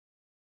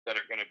that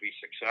are going to be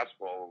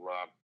successful,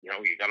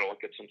 you got to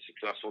look at some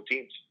successful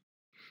teams.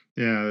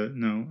 Yeah,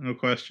 no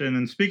question.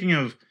 And speaking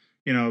of,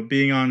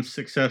 being on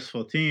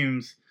successful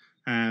teams,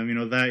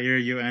 that year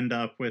you end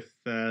up with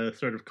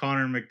sort of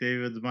Connor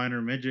McDavid's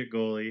minor midget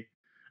goalie.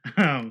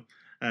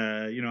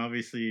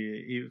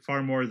 Obviously,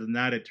 far more than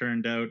that, it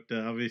turned out.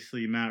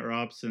 Obviously, Matt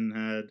Robson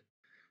had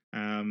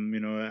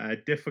a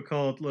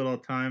difficult little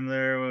time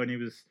there when he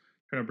was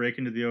trying to break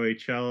into the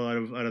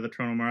OHL out of the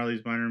Toronto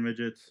Marlies minor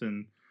midgets,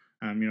 and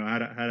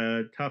had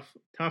a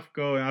tough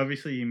go.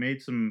 Obviously, he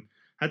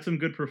had some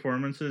good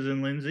performances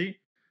in Lindsay,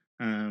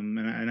 and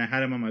I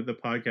had him on the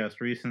podcast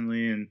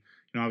recently, and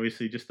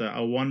obviously just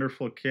a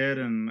wonderful kid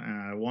and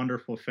a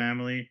wonderful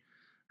family,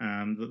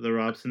 the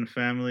Robson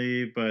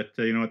family. But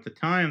at the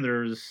time there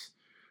was.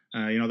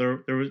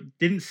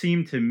 Didn't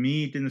seem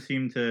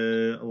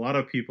to a lot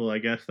of people, I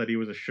guess, that he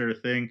was a sure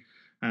thing.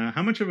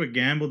 How much of a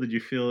gamble did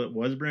you feel it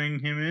was bringing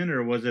him in,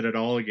 or was it at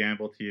all a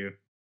gamble to you?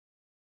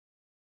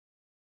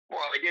 Well,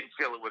 I didn't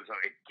feel it was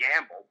a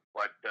gamble,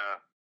 but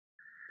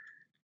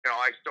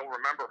I still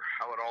remember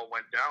how it all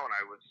went down.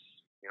 I was,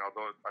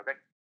 I think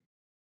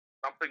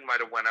something might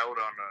have went out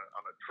on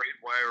a trade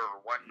wire or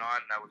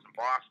whatnot, and I was in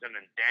Boston,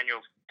 and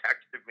Daniels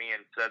texted me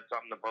and said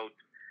something about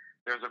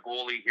there's a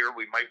goalie here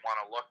we might want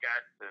to look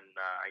at, and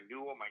I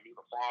knew him, I knew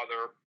the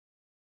father.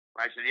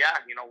 I said, yeah,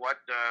 you know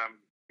what,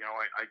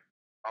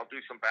 I'll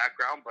do some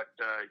background, but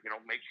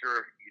make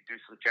sure you do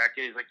some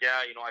checking. He's like,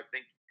 yeah, I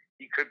think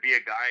he could be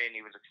a guy, and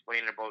he was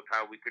explaining about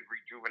how we could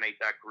rejuvenate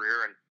that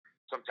career, and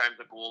sometimes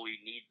a goalie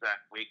needs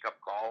that wake up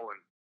call,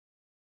 and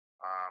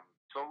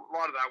so a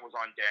lot of that was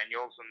on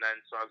Daniels, and then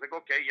so I was like,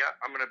 okay, yeah,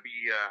 I'm gonna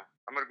be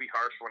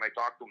harsh when I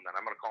talk to him. Then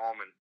I'm gonna call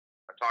him, and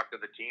I talked to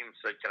the team,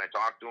 said, can I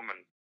talk to him?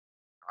 And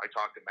I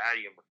talked to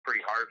Matty, and was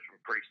pretty harsh and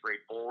pretty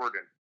straightforward,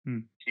 and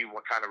see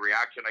what kind of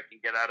reaction I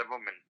can get out of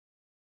him. And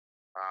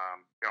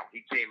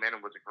he came in and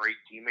was a great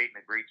teammate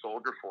and a great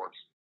soldier for us.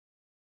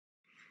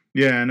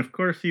 Yeah, and of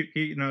course,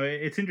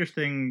 it's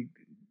interesting.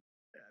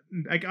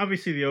 Like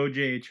obviously, the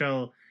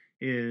OJHL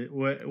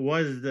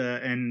was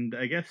and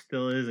I guess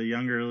still is a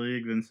younger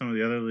league than some of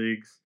the other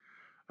leagues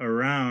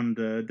around.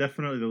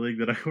 Definitely the league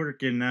that I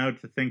work in now.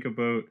 To think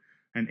about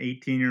an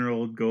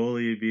 18-year-old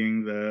goalie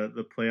being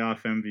the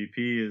playoff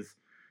MVP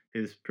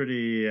is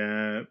pretty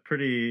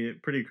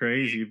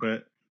crazy.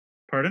 But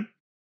pardon?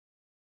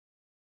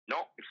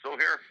 No, he's still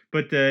here.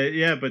 But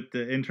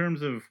in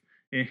terms of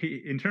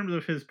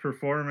his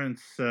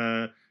performance,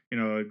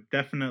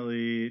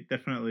 definitely,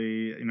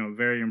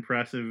 very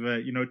impressive.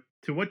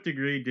 To what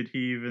degree did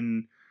he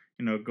even,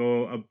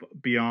 go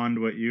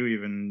beyond what you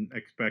even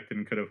expected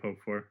and could have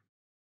hoped for?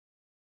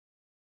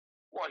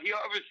 Well, he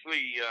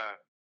obviously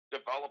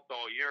developed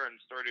all year and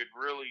started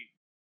really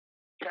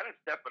kind of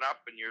stepping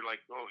up, and you're like,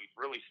 oh, he's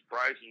really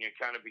surprising. You're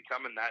kind of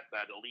becoming that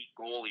elite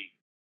goalie,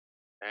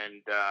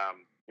 and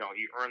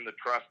he earned the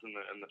trust and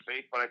the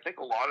faith. But I think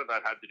a lot of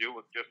that had to do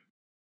with just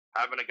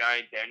having a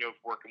guy,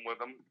 Daniels, working with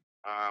him,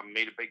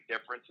 made a big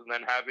difference, and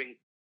then having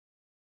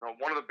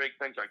one of the big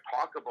things I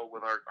talk about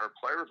with our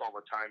players all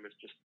the time is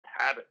just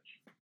habits.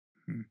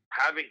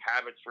 Having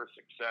habits for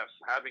success,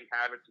 having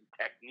habits and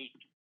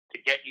technique to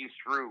get you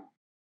through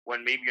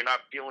when maybe you're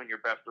not feeling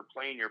your best or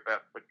playing your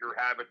best, but your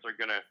habits are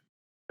going to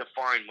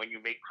define when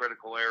you make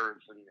critical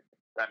errors, and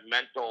that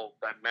mental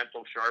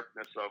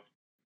sharpness of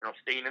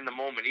staying in the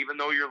moment, even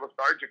though you're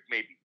lethargic.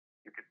 Maybe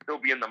you could still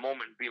be in the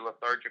moment and be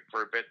lethargic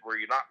for a bit, where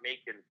you're not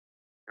making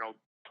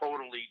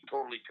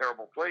totally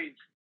terrible plays.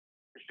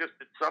 It's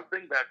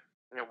something that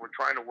we're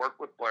trying to work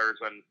with players,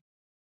 and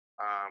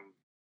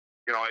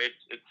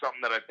it's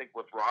something that I think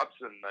with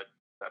Robson, that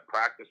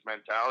practice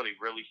mentality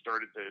really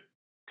started to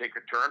take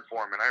a turn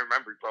for him. And I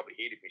remember he probably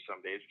hated me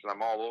some days because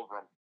I'm all over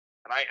him.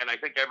 And I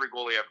think every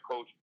goalie I've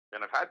coached,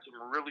 and I've had some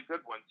really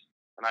good ones,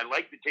 and I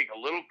like to take a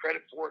little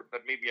credit for it,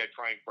 but maybe I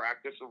try and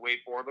practice a way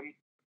for them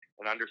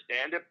and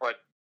understand it.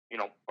 But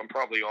I'm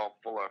probably all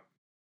full of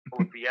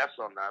BS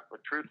on that. But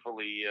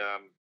truthfully,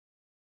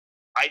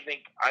 I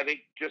think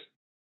just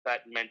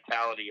that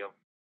mentality of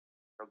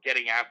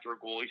getting after a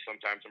goalie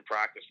sometimes in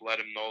practice, let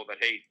him know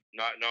that, hey,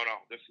 no,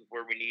 this is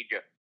where we need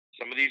you.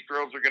 Some of these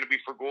drills are going to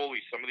be for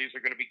goalies. Some of these are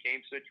going to be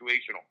game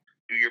situational.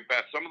 Do your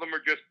best. Some of them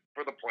are just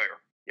for the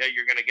player. Yeah,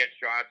 you're going to get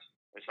shots.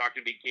 It's not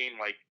going to be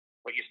game-like,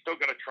 but you're still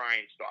going to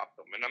try and stop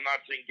them. And I'm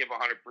not saying give 100%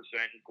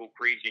 and go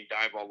crazy and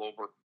dive all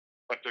over,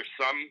 but there's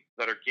some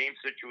that are game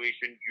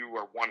situation. You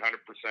are 100%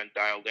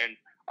 dialed in.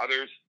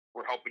 Others,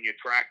 we're helping you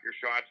track your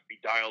shots, be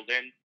dialed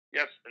in.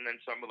 Yes, and then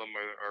some of them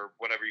are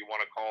whatever you want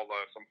to call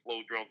some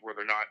flow drills where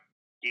they're not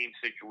game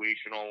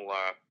situational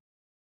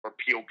or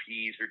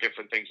POPs or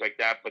different things like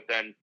that. But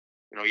then,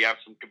 you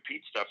have some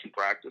compete stuff in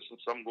practice, and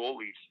some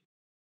goalies,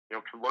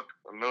 can look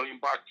 $1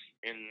 million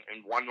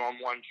in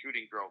one-on-one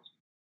shooting drills.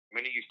 The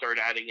minute you start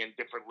adding in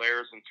different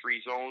layers and 3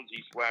 zones,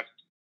 east, west,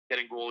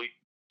 getting goalie,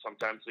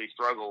 sometimes they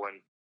struggle, and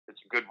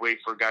it's a good way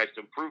for guys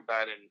to improve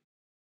that. And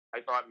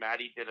I thought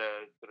Matty did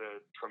a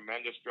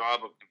tremendous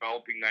job of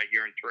developing that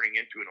year and turning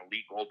into an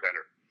elite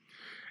goaltender.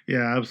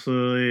 Yeah,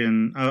 absolutely.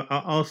 And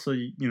I also,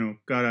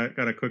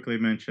 gotta quickly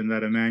mention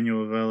that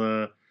Emmanuel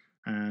Vela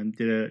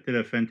did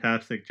a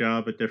fantastic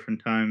job at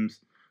different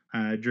times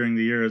during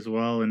the year as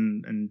well,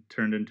 and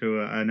turned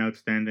into an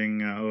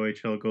outstanding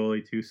OHL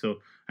goalie too. So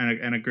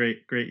and a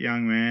great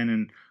young man.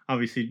 And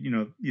obviously,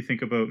 you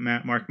think about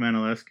Mark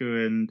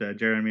Manilescu and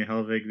Jeremy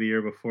Helvig the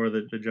year before,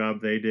 the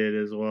job they did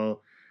as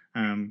well.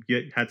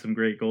 You had some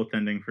great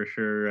goaltending for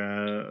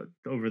sure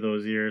over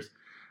those years.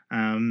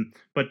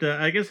 But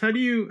I guess how do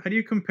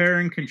you compare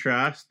and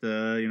contrast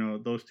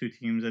those two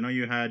teams? I know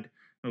you had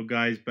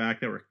guys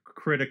back that were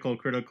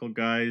critical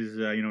guys.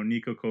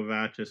 Nico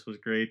Kovacis was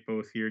great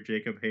both years.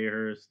 Jacob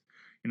Hayhurst,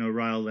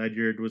 Ryle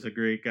Ledyard was a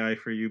great guy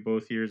for you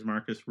both years.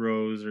 Marcus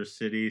Rose or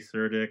City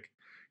Surdick,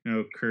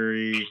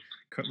 Curry,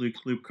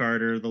 Luke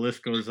Carter. The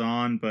list goes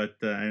on.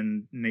 But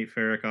and Nate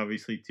Farrick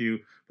obviously too.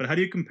 But how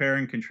do you compare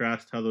and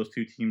contrast how those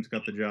two teams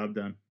got the job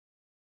done?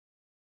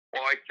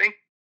 Well, I think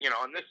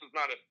and this is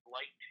not a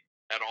slight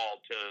at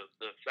all to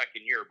the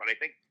second year, but I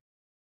think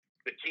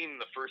the team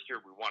the first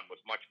year we won was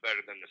much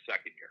better than the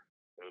second year.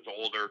 It was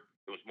older.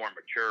 It was more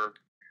mature.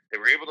 They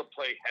were able to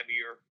play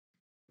heavier.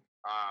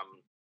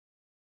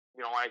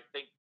 I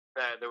think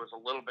there was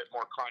a little bit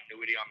more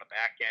continuity on the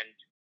back end,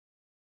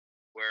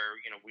 where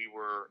we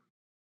were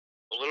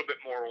a little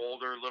bit more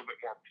older, a little bit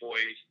more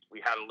poised.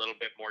 We had a little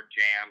bit more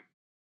jam.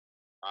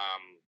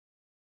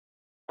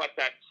 But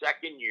that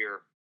second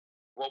year,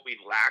 what we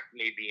lacked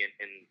maybe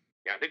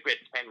I think we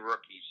had 10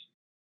 rookies,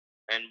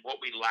 and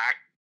what we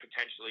lacked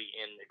potentially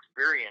in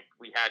experience,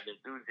 we had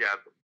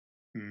enthusiasm.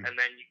 And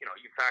then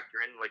you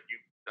factor in, like,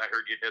 I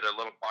heard you did a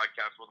little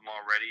podcast with him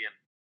already, and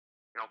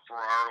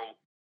Ferraro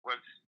was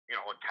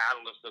a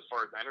catalyst as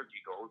far as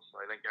energy goes.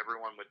 I think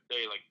everyone would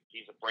say, like,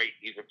 he's a bright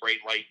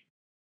light,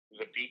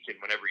 he's a beacon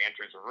whenever he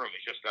enters a room.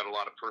 He's just got a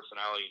lot of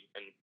personality,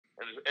 and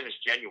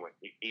it's genuine.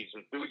 He's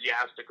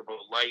enthusiastic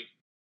about life.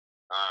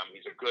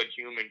 He's a good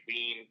human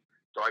being.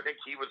 So I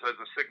think he was, as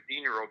a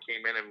 16-year-old,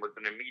 came in and was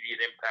an immediate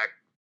impact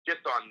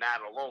just on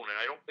that alone. And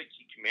I don't think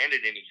he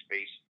commanded any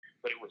space,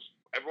 but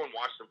everyone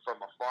watched him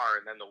from afar,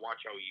 and then to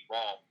watch how he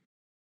evolved.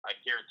 I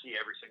guarantee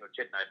every single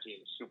kid in that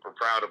team is super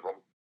proud of him.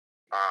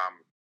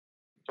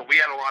 So we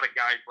had a lot of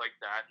guys like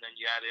that, and then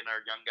you add in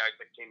our young guys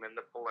that came in,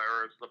 the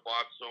Polaris, the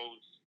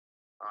Botsos.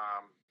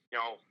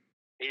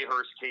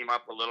 Hayhurst came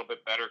up a little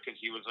bit better because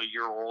he was a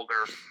year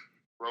older.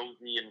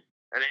 Rosie and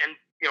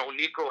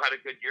Nico had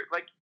a good year.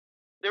 Like,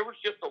 there was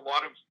just a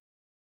lot of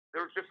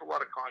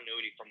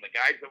continuity from the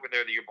guys that were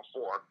there the year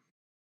before.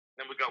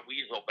 Then we got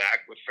Weasel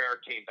back. When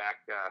Farrah came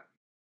back,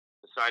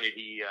 decided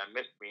he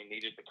missed me and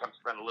needed to come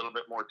spend a little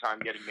bit more time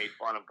getting made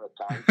fun of at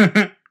times.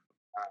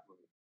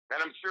 And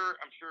I'm sure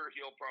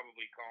he'll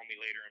probably call me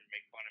later and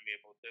make fun of me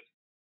about this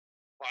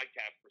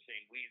podcast for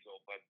saying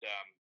Weasel. But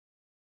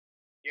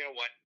you know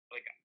what?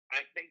 Like,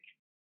 I think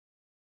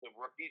the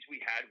rookies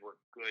we had were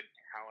good,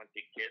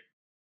 talented kids,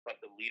 but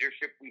the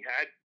leadership we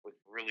had was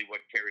really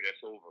what carried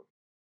us over.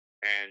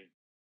 And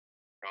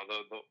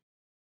the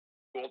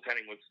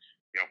goaltending was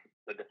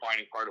the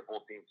defining part of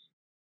both teams.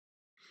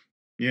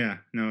 Yeah,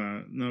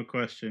 no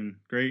question.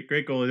 Great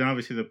goal. And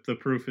obviously the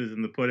proof is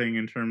in the pudding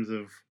in terms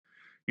of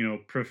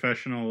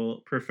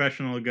professional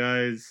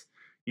guys.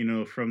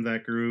 From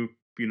that group.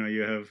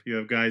 You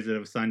have guys that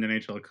have signed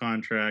NHL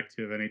contracts.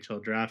 You have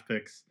NHL draft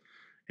picks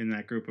in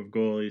that group of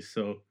goalies.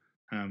 So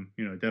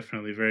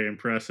definitely very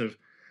impressive.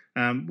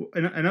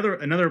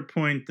 Another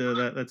point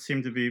that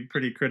seemed to be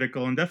pretty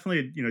critical, and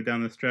definitely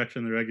down the stretch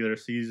in the regular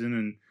season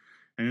and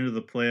into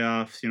the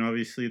playoffs.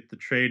 Obviously at the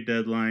trade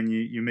deadline,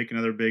 you make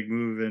another big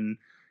move in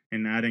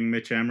adding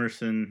Mitch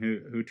Emerson,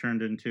 who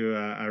turned into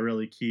a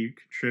really key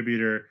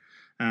contributor.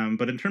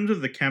 But in terms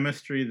of the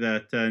chemistry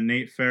that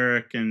Nate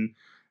Ferrick and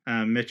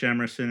Mitch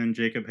Emerson and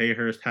Jacob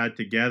Hayhurst had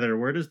together,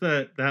 where does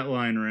that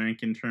line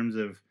rank in terms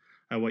of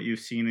what you've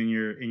seen in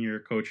your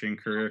coaching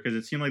career? Because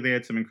it seemed like they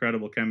had some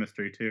incredible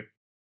chemistry too.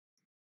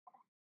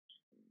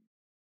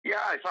 Yeah,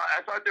 I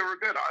thought they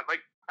were good. I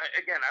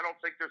don't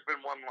think there's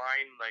been one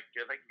line. Like,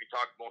 I think if you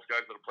talk to most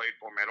guys that have played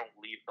for me, I don't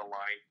leave the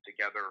line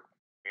together,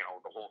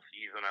 the whole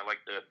season. I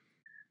like to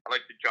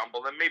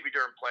jumble. Then maybe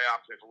during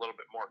playoffs there's a little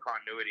bit more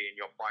continuity, and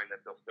you'll find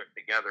that they'll stick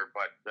together.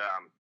 But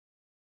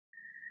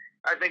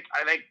I think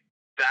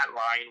that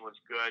line was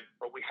good.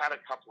 But we had a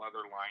couple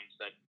other lines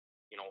that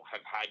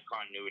have had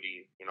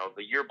continuity.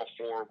 The year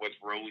before was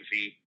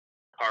Rosie,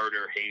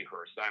 Carter,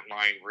 Hayhurst. That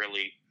line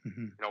really,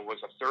 was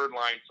a third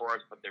line for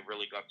us, but they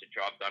really got the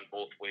job done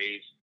both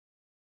ways.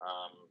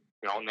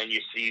 And then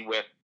you see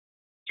with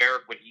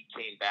Ferrick when he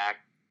came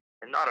back,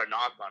 and not a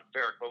knock on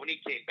Ferrick, but when he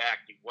came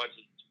back, he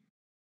wasn't,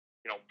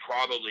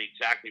 probably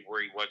exactly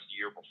where he was the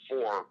year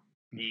before.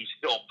 He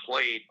still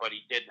played, but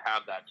he didn't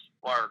have that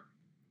spark.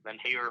 Then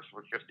Hayhurst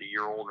was just a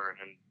year older,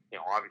 and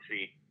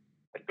obviously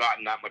had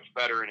gotten that much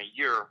better in a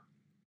year,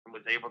 and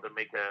was able to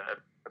make a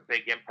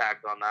big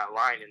impact on that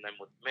line. And then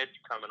with Mitch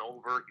coming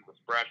over, he was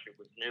fresh, it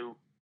was new.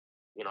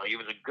 He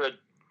was a good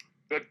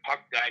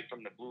puck guy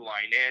from the blue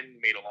line in,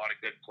 made a lot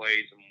of good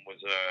plays, and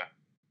was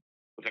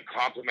a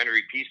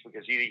complimentary piece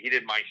because he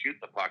didn't mind shooting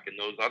the puck, and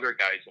those other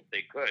guys, if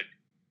they could,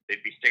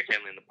 they'd be stick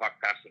handling the puck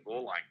past the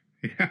goal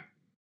line.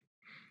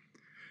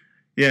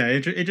 Yeah,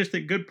 just a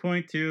good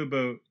point too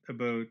about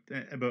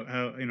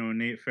how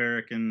Nate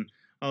Ferrick, and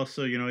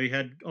also he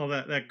had all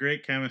that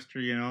great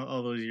chemistry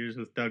all those years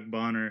with Doug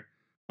Bonner.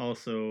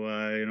 Also,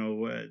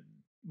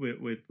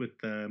 with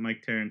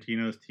Mike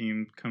Tarantino's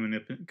team coming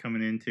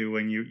into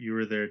when you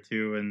were there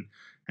too,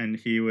 and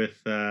he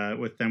with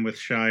them with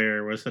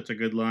Shire was such a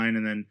good line,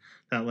 and then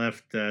that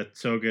left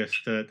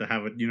Tsogas to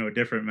have a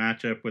different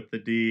matchup with the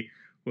D,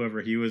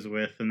 whoever he was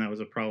with, and that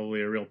was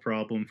probably a real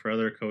problem for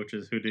other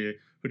coaches. Who do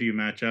you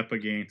match up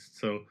against?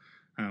 So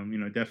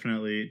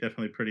definitely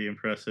pretty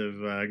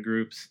impressive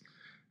groups.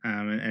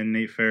 And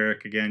Nate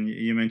Ferrick, again,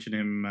 you mentioned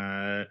him.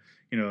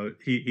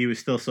 He was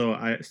still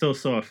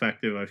so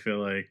effective. I feel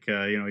like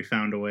he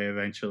found a way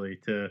eventually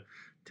to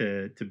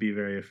be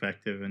very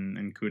effective,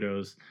 and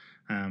kudos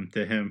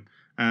to him.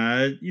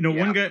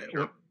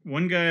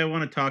 One guy I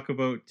want to talk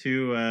about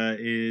too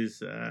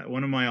is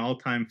one of my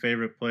all-time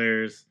favorite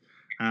players.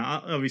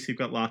 Obviously, you've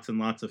got lots and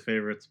lots of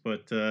favorites,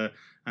 but there'll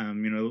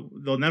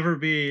never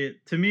be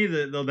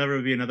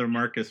another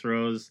Marcus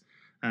Rose.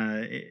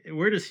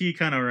 Where does he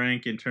kind of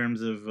rank in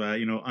terms of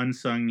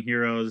unsung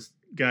heroes,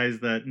 guys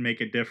that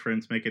make a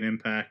difference, make an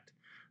impact?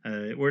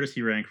 Where does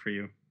he rank for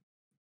you?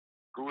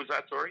 Who was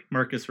that? Sorry,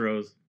 Marcus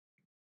Rose.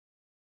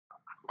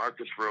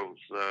 Marcus Rose.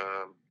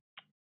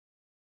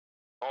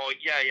 Oh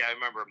yeah, I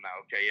remember him now.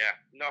 Okay, yeah.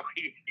 No,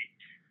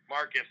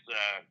 Marcus.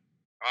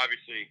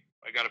 Obviously,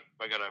 I got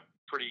a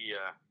pretty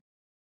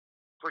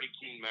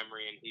keen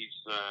memory, and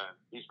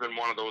he's been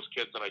one of those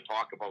kids that I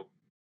talk about.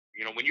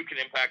 You know, when you can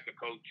impact a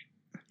coach,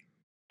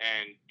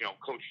 and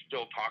coach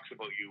still talks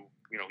about you.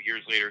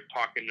 Years later,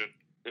 talking to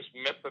this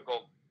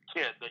mythical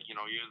kid that you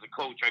as a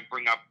coach, I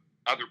bring up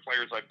other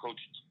players I've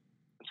coached,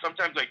 and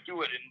sometimes I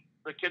do it, and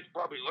the kids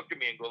probably look at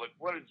me and go like,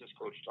 "What is this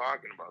coach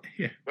talking about?"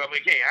 Yeah. But I'm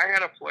like, "Hey, I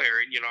had a player,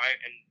 and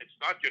and it's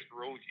not just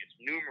Rosie; it's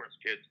numerous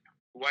kids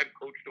who I've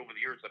coached over the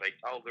years that I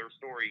tell their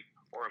story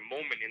or a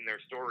moment in their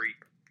story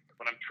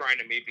when I'm trying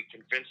to maybe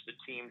convince the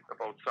team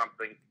about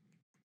something."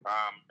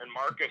 And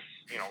Marcus,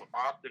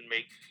 often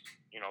makes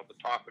the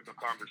topic of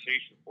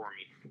conversation for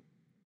me,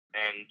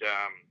 and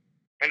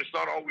it's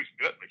not always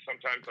good. Like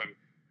sometimes I'm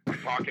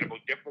talking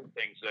about different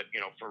things that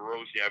for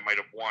Rosie I might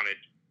have wanted,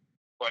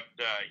 but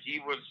he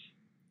was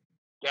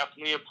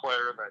definitely a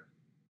player that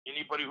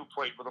anybody who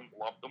played with him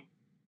loved him.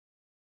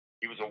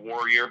 He was a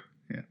warrior.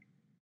 Yeah.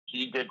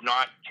 He did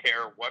not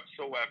care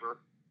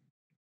whatsoever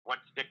what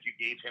stick you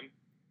gave him.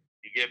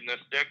 You gave him this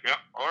stick, yeah,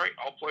 all right,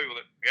 I'll play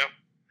with it. Yeah.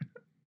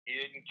 He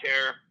didn't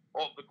care.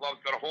 Oh, the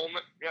glove's got a hole in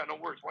it. Yeah,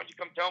 no worries. Why don't you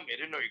come tell me? I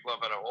didn't know your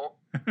glove had a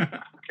hole.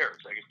 Who cares?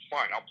 Like, it's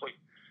fine. I'll play.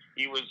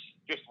 He was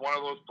just one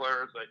of those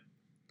players that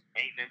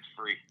maintenance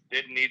free.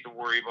 Didn't need to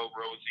worry about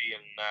Rosie,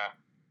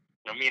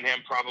 and me and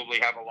him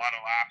probably have a lot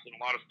of laughs and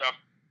a lot of stuff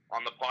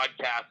on the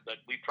podcast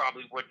that we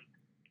probably wouldn't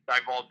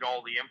divulge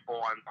all the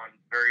info on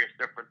various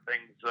different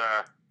things.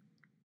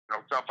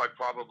 Stuff I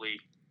probably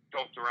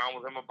joked around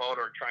with him about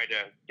or tried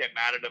to get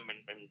mad at him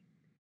and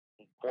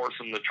force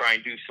him to try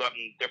and do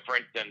something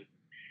different. And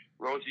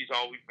Rosie's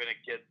always been a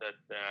kid that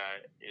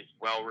is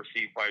well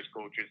received by his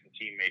coaches and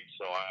teammates.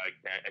 So I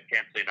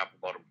can't say enough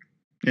about him.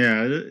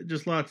 Yeah,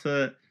 just lots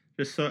of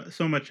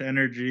so much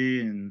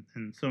energy and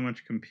so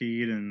much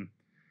compete and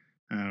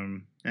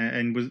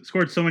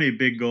scored so many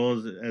big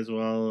goals as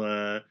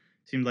well.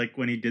 Seemed like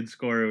when he did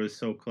score, it was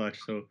so clutch.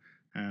 So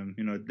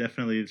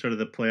definitely sort of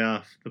the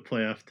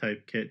playoff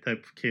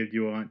type kid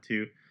you want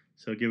to.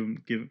 So give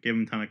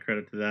him a ton of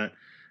credit to that.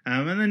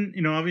 And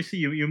then obviously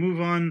you move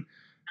on,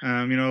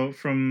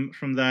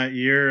 from that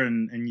year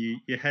and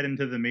you head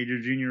into the major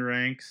junior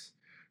ranks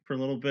for a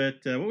little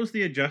bit. What was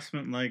the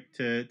adjustment like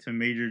to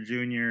major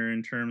junior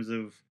in terms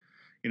of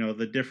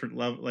the different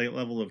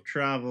level of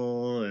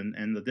travel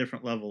and the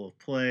different level of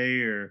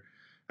play, or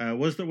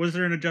was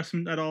there an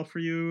adjustment at all for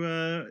you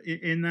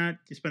in that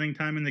spending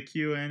time in the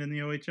Q and in the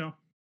OHL?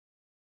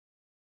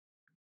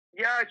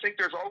 Yeah, I think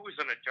there's always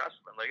an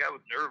adjustment. Like I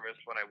was nervous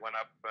when I went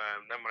up,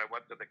 and then when I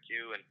went to the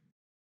Q, and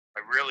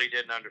I really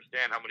didn't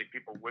understand how many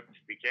people wouldn't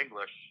speak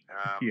English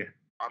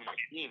on my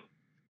team.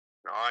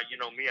 You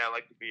know me, I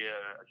like to be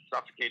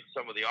suffocate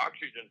some of the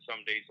oxygen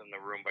some days in the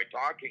room by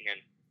talking,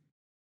 and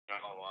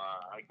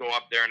I go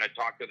up there and I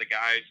talk to the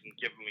guys and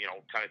give them,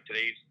 kind of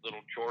today's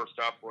little chore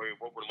stuff,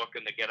 what we're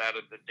looking to get out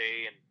of the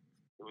day. And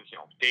it was,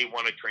 day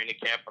one of training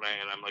camp, and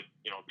I'm like,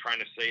 trying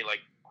to say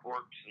like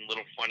quirks and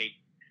little funny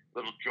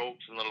little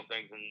jokes and little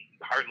things, and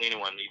hardly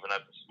anyone even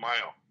had to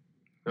smile.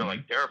 They're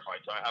like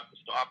terrified, so I have to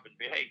stop and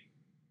be, hey,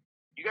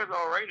 you guys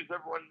all right? Is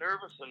everyone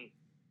nervous? And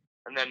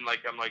then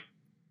like I'm like,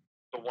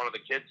 so one of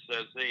the kids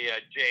says, hey,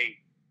 Jay,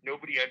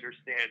 nobody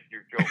understands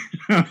your jokes.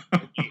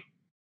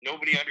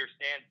 Nobody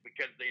understands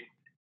because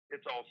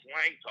it's all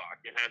slang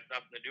talk. It has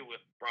nothing to do with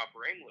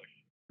proper English.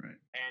 Right.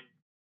 And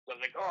so I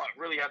was like, oh, I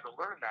really had to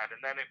learn that. And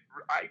then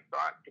I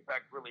thought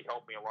Quebec really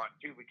helped me a lot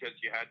too, because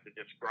you had to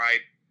describe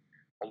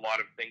a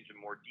lot of things in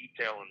more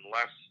detail and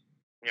less,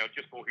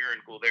 just go here and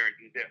go there and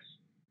do this.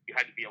 You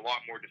had to be a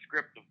lot more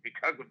descriptive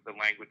because of the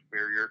language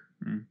barrier.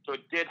 So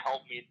it did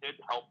help me. It did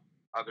help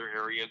other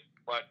areas,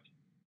 but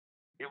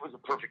it was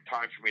a perfect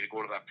time for me to go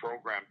to that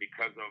program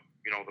because of,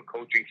 the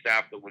coaching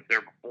staff that was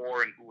there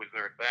before and who was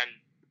there then.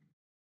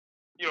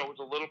 It was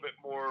a little bit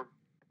more,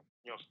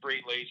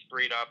 straight laced,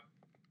 straight up,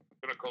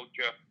 gonna coach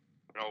you,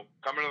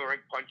 come into the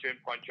rink, punch in,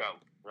 punch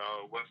out.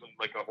 It wasn't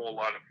like a whole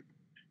lot of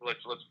let's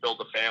build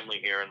a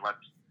family here and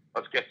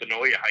let's get to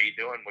know you, how you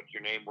doing, what's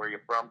your name, where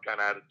you're from kind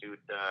of attitude.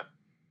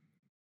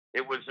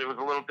 It was a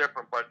little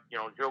different, but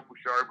Joe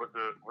Bouchard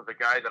was a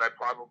guy that I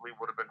probably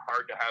would have been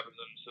hard to have as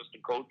an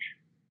assistant coach.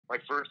 My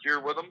first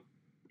year with him,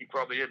 he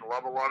probably didn't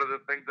love a lot of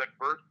the things at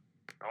first.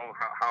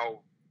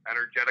 How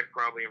energetic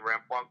probably and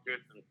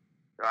rambunctious, and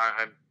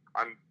I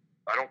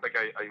don't think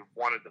I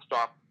wanted to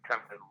stop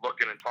kind of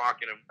looking and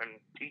talking and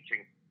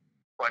teaching,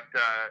 but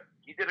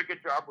he did a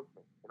good job with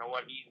me. You know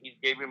what? He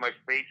gave me my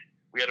space.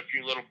 We had a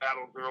few little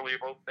battles early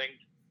about things.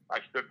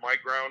 I stood my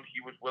ground.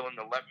 He was willing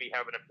to let me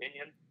have an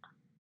opinion,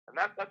 and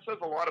that says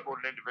a lot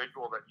about an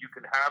individual, that you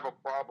can have a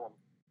problem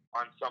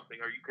on something,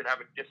 or you can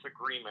have a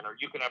disagreement, or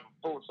you can have a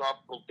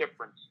philosophical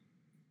difference.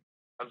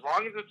 As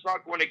long as it's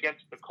not going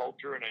against the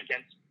culture and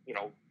against,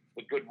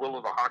 the goodwill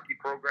of the hockey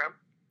program,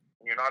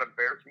 and you're not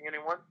embarrassing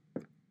anyone,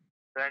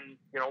 then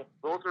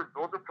those are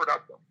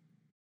productive.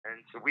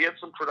 And so we had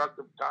some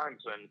productive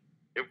times, and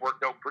it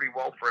worked out pretty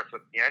well for us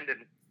at the end,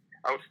 and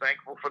I was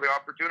thankful for the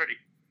opportunity.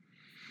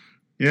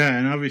 Yeah,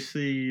 and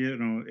obviously,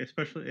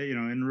 especially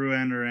in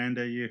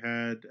Rwanda, you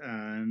had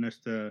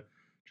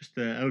just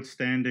a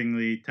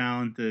outstandingly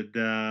talented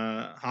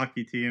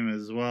hockey team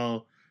as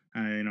well.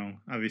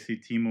 Obviously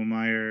Timo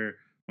Meyer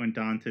went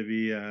on to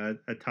be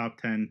a top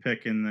 10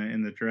 pick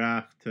in the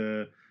draft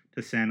to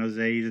San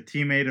Jose. He's a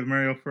teammate of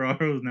Mario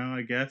Ferraro's now,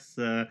 I guess.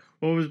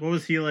 What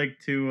was he like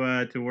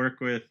to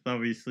work with?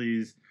 Obviously,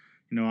 he's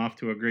off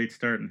to a great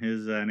start in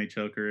his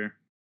NHL career.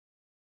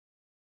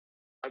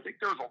 I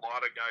think there was a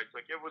lot of guys.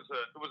 Like it was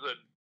a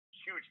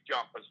huge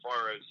jump as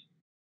far as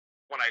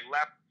when I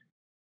left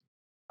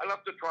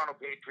the Toronto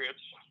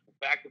Patriots,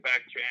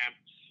 back-to-back champs.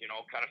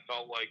 Kind of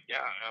felt like,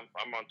 yeah,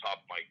 I'm on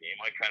top of my game.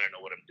 I kind of know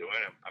what I'm doing.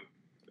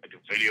 I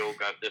do video,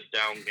 got this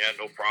down. Yeah,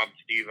 no problem,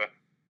 Steve.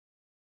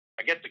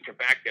 I get to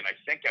Quebec, and I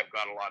think I've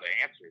got a lot of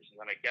answers.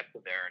 And then I get to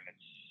there, and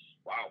it's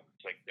wow.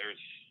 It's like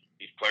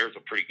these players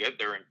are pretty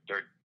good. They're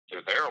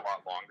there a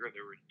lot longer.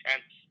 They're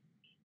intense.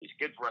 These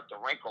kids were at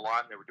the rink a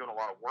lot, and they were doing a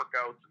lot of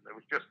workouts, and it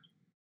was just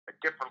a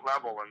different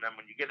level. And then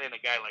when you get in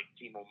a guy like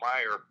Timo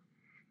Meyer,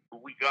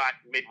 who we got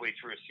midway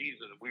through a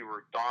season, we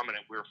were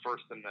dominant. We were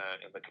first in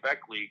the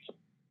Quebec League.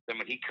 Then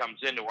when he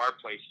comes into our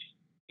place,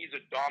 he's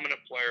a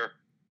dominant player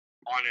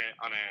on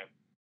a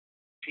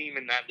team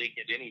in that league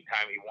at any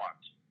time he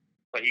wants.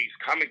 But he's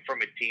coming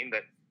from a team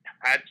that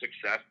had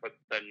success, but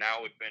that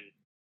now had been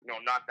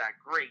not that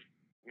great.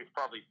 He was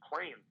probably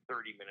playing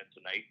 30 minutes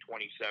a night,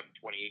 27,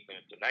 28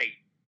 minutes a night.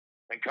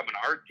 And coming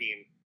to our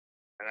team,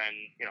 and then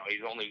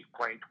he's only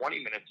playing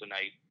 20 minutes a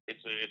night.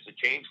 It's a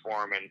change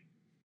for him. And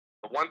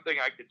the one thing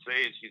I could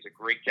say is he's a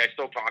great kid. I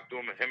still talk to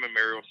him, and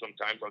Mario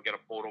sometimes I'll get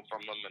a photo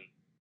from them, and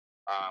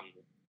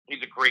he's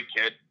a great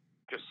kid.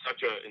 Just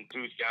such an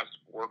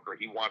enthusiastic worker.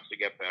 He wants to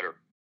get better.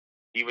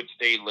 He would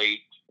stay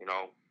late.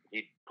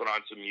 He'd put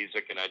on some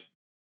music, and I'd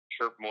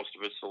chirp most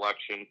of his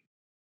selection.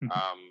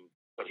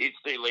 But he'd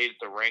stay late at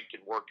the rink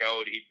and work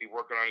out. He'd be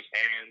working on his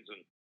hands,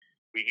 and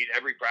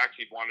every practice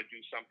he'd want to do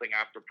something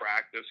after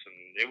practice,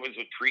 and it was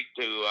a treat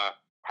to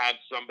have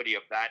somebody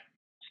of that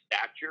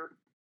stature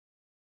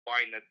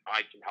find that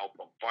I can help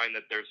them, find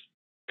that there's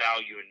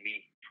value in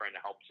me trying to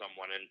help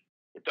someone. And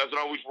it doesn't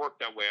always work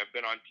that way. I've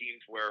been on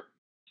teams where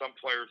some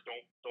players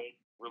don't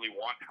really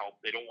want help.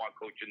 They don't want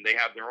coaching. They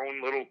have their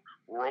own little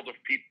world of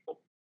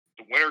people.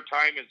 The winter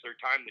time is their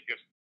time to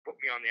just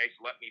put me on the ice,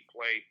 let me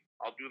play.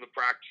 I'll do the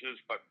practices,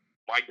 but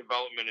my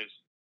development is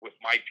with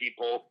my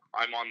people.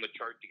 I'm on the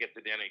chart to get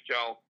to the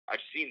NHL.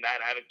 I've seen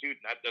that attitude,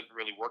 and that doesn't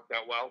really work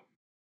that well.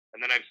 And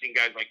then I've seen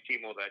guys like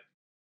Timo that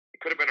it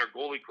could have been our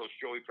goalie coach,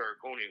 Joey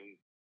Perricone, who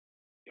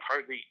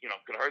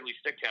could hardly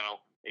stick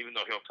handle, even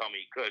though he'll tell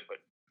me he could, but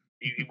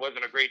he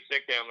wasn't a great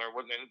stick handler,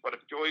 but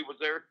if Joey was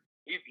there,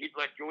 he'd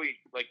let Joey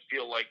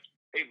feel like,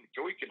 hey,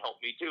 Joey can help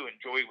me too, and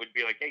Joey would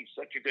be like, hey,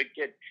 such a good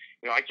kid.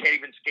 I can't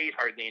even skate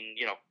hardly, and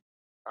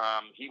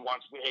he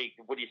wants me, hey,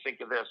 what do you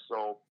think of this?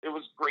 So it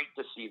was great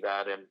to see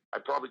that, and I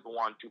probably go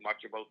on too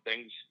much about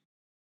things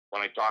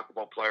when I talk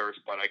about players,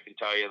 but I can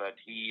tell you that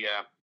he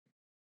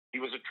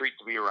was a treat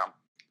to be around.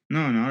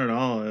 No, not at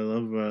all. I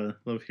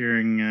love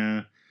hearing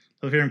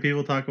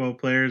people talk about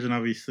players, and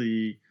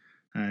obviously,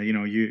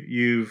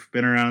 you've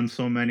been around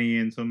so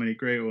many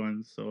great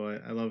ones, so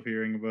I love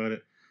hearing about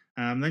it.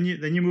 Then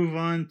you move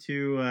on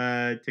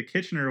to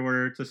Kitchener,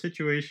 where it's a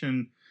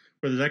situation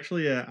where there's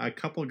actually a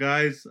couple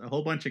guys, a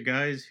whole bunch of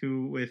guys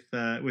who with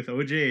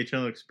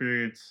OJHL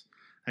experience,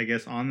 I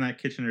guess, on that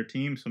Kitchener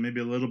team. So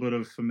maybe a little bit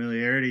of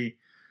familiarity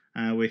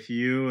with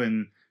you,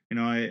 and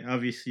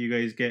obviously you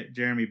guys get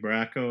Jeremy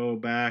Bracco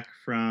back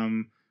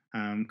from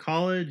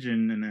college,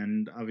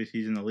 and obviously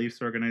he's in the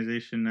Leafs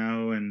organization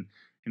now, and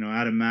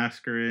Adam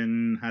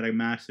Mascarin had a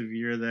massive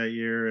year that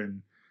year,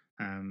 and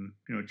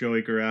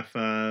Joey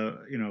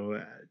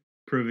Gareffa,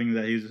 proving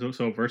that he's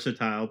so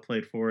versatile,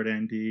 played forward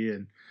and D,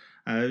 and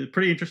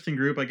pretty interesting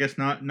group. I guess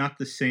not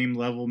the same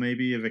level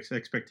maybe of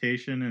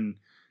expectation and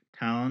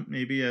talent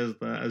maybe as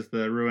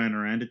the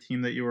Rwanda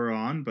team that you were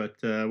on, but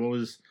what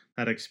was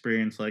that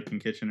experience like in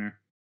Kitchener?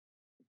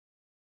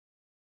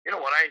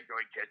 What I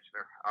enjoyed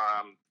Kitchener.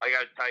 I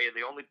got to tell you,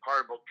 the only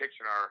part about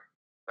Kitchener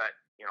that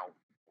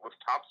was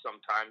tough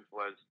sometimes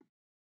was,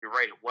 you're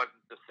right, it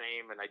wasn't the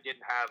same, and I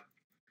didn't have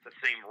the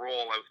same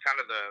role. I was kind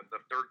of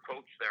the third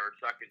coach there, or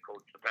second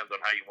coach, depends on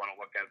how you want to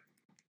look at it.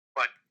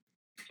 But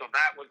so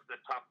that was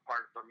the tough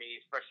part for me,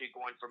 especially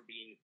going from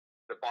being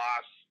the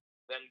boss,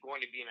 then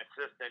going to be an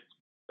assistant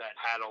that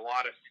had a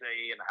lot of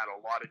say and had a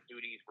lot of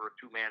duties for a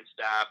two-man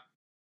staff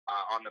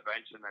on the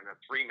bench, and then a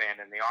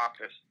three-man in the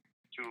office,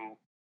 to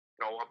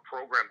a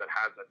program that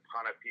has a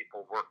ton of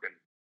people working,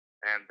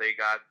 and they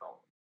got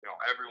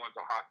everyone's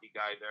a hockey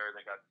guy there.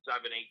 They got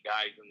 7-8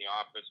 guys in the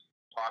office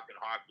talking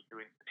hockey,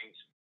 doing things.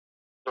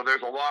 So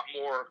there's a lot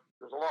more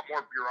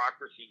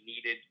bureaucracy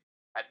needed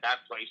at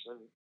that place, and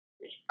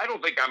I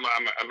don't think I'm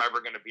ever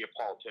going to be a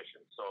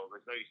politician. So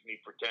there's no use me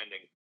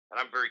pretending. and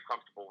I'm very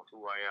comfortable with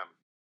who I am.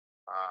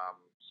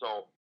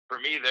 So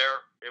for me,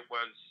 it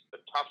was a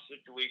tough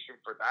situation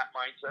for that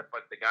mindset.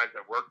 But the guys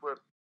I worked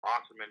with,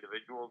 awesome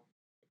individuals.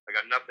 I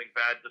got nothing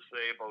bad to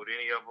say about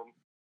any of them.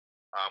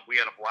 We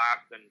had a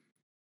blast, and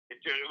it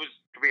was,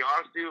 to be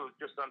honest with you, it was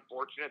just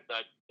unfortunate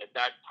that at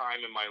that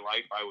time in my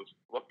life I was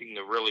looking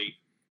to really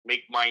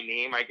make my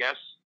name, I guess,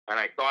 and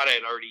I thought I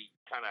had already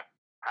kind of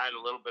had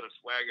a little bit of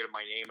swagger to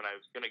my name, and I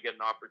was going to get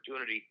an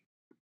opportunity.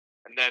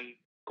 And then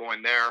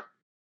going there,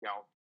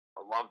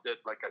 I loved it,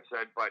 like I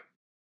said, but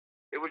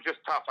it was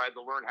just tough. I had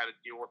to learn how to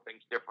deal with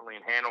things differently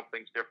and handle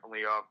things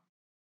differently.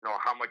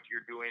 How much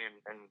you're doing,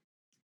 and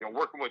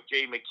working with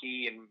Jay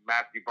McKee and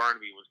Matthew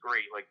Barnaby was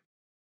great. Like,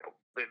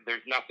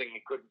 there's nothing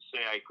I couldn't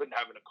say. I couldn't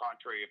have a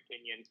contrary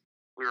opinion.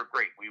 We were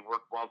great. We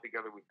worked well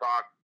together. We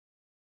talked.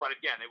 But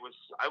again,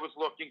 I was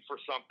looking for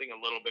something a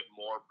little bit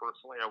more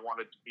personally. I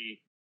wanted to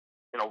be,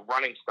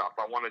 running stuff.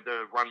 I wanted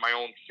to run my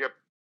own ship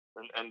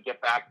and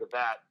get back to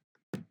that.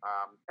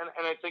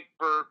 And I think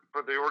for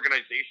the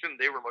organization,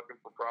 they were looking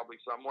for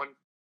probably someone.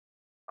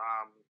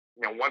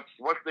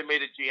 Once they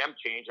made a GM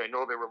change, I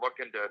know they were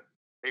looking to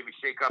maybe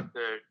shake up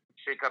the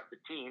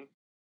team,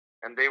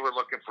 and they were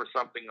looking for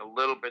something a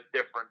little bit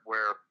different.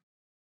 Where,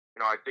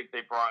 I think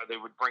they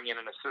would bring in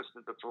an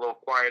assistant that's a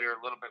little quieter,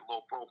 a little bit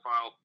low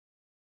profile,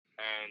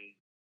 and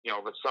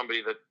that's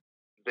somebody that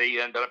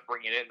they ended up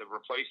bringing in to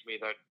replace me.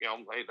 That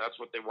hey,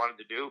 that's what they wanted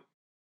to do,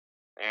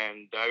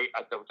 and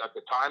at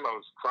the time I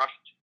was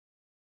crushed.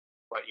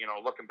 But,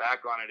 looking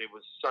back on it, it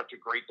was such a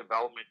great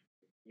development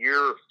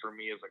year for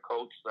me as a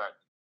coach that,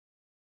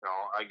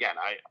 again,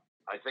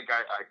 I think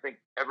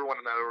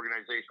everyone in that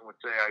organization would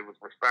say I was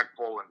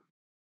respectful and,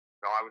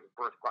 I was a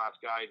first-class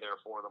guy there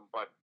for them.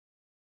 But,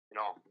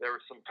 there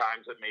were some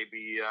times that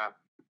maybe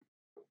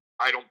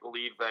I don't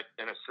believe that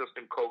an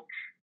assistant coach,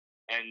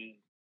 and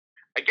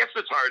I guess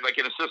it's hard. Like,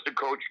 an assistant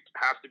coach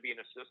has to be an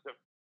assistant.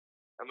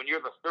 And when you're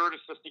the third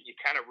assistant, you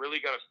kind of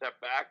really got to step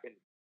back. And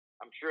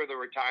I'm sure there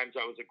were times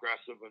I was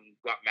aggressive and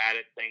got mad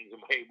at things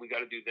and, hey, we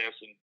got to do this,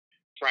 and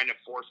trying to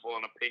forceful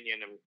an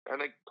opinion. And I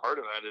think part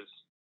of that is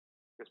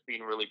just being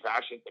really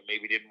passionate that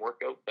maybe didn't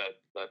work out that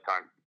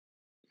time.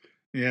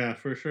 Yeah,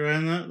 for sure.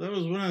 And that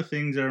was one of the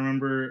things I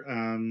remember.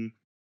 I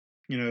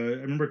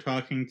remember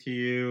talking to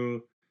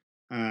you.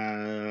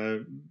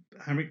 I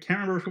can't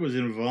remember if it was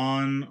in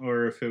Vaughan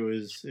or if it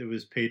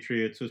was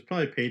Patriots. It was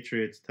probably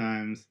Patriots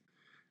times.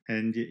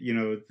 And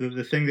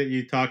the thing that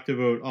you talked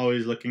about,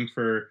 always looking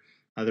for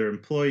other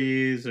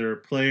employees or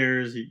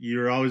players,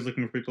 you're always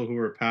looking for people who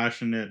are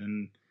passionate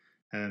and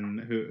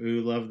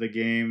who love the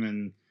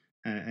game,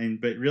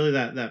 but really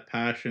that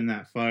passion,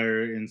 that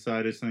fire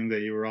inside is something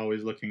that you were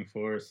always looking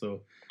for.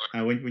 So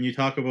when you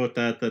talk about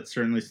that, that's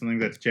certainly something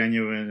that's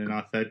genuine and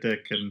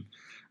authentic,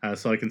 and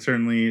so I can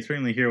certainly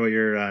hear what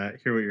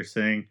you're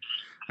saying.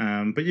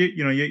 But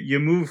you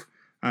move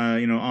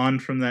on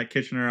from that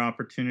Kitchener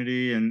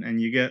opportunity, and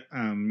you get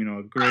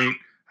a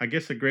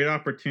great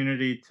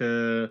opportunity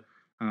to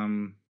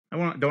don't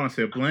want to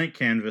say a blank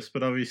canvas,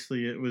 but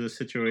obviously it was a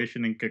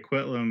situation in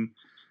Coquitlam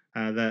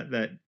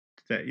that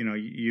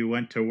you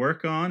went to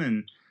work on,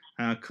 and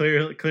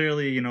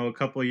clearly a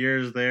couple of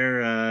years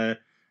there,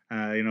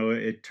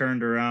 it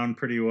turned around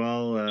pretty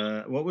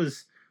well. What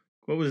was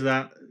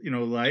that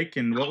like,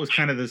 and what was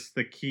kind of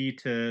the key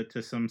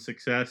to some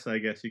success, I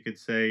guess you could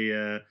say,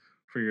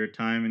 for your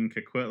time in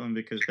Coquitlam,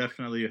 because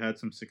definitely you had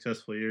some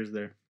successful years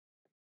there.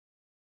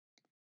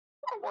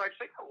 Well, I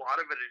think a lot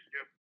of it is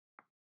just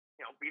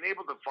being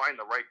able to find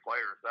the right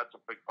players. That's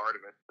a big part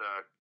of it.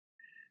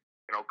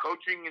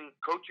 Coaching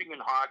in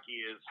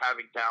hockey is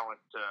having talent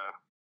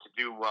to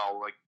do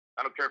well. Like,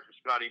 I don't care if you're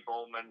Scotty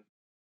Bowman,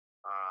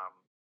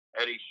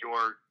 Eddie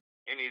Short,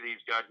 any of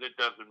these guys. It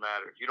doesn't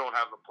matter. If you don't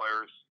have the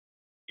players,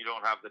 you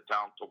don't have the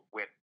talent to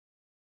win.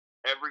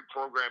 Every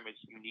program is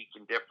unique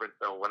and different,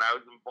 though. When I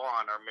was in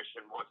Vaughan, our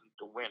mission wasn't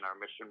to win. Our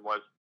mission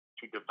was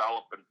to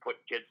develop and put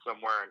kids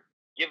somewhere and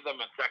give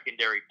them a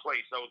secondary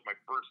place. That was my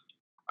first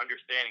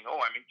understanding.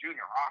 Oh, I'm in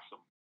junior.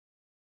 Awesome.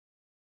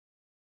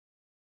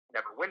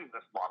 Never win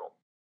this model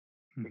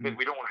because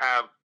we don't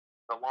have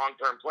the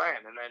long-term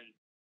plan. And then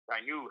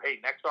I knew,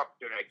 hey, next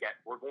opportunity I get,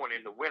 we're going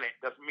in to win it.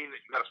 Doesn't mean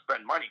that you got to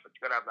spend money, but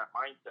you got to have that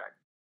mindset.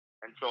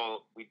 And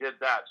so we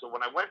did that. So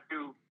when I went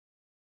to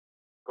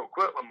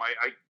Coquitlam,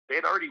 they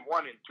had already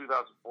won in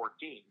 2014.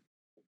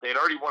 They had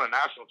already won a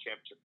national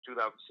championship in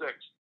 2006.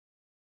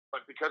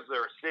 But because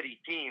they're a city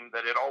team,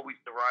 that it always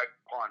derived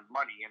upon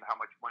money and how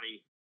much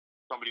money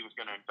somebody was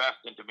going to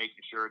invest into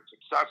making sure it's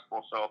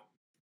successful. So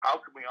how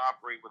can we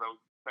operate without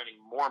spending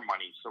more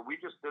money? So we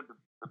just did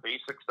the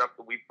basic stuff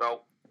that we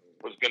felt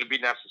was going to be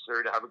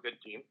necessary to have a good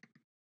team.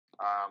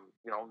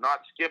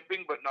 Not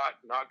skipping, but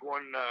not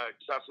going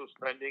excessive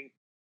spending.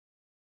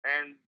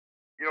 And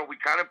we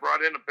kind of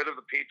brought in a bit of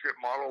the Patriot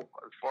model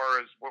as far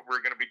as what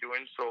we're going to be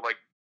doing. So, I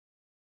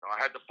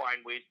had to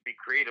find ways to be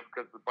creative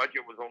because the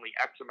budget was only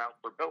X amount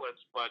for billets,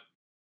 but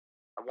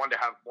I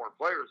wanted to have more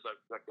players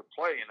that could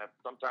play, and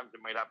sometimes it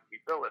might have to be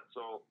billets.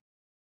 So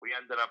we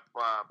ended up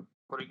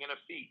putting in a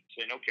fee,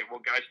 saying, okay, well,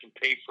 guys can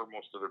pay for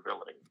most of their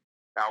billeting.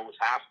 Now it was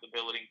half the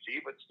building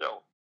fee, but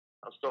still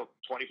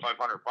 $2,500.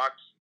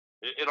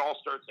 It all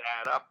starts to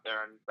add up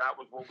there, and that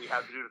was what we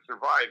had to do to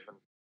survive. And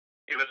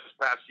even this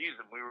past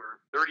season, we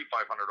were $3,500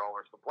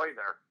 to play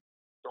there.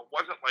 So it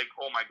wasn't like,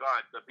 oh my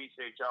God, the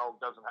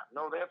BCHL doesn't have.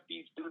 No, they have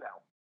fees too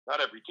now.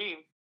 Not every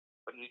team,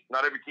 but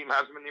not every team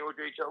has them in the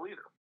OJHL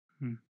either.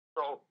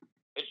 So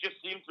it just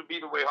seems to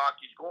be the way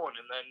hockey's going.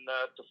 And then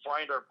to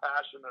find our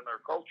passion and our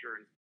culture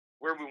and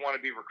where we want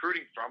to be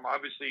recruiting from,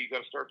 obviously you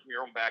got to start from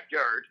your own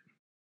backyard.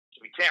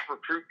 So if you can't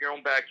recruit in your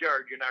own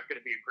backyard, you're not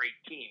going to be a great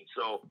team.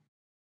 So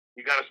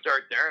you got to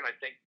start there, and I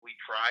think we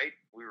tried.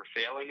 We were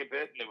failing a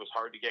bit, and it was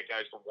hard to get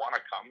guys to want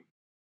to come.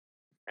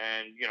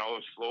 And,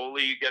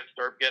 slowly you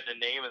start getting a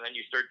name, and then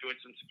you start doing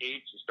some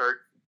skates. You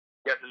start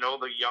getting to know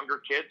the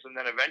younger kids, and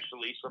then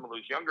eventually some of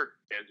those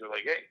younger kids are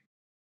like, hey,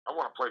 I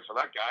want to play for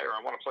that guy, or I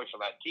want to play for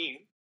that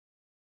team.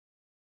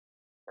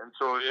 And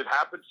so it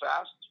happened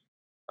fast.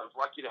 I was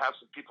lucky to have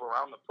some people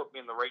around that put me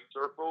in the right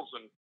circles,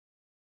 and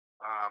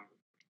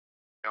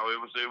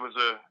it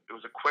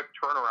was a quick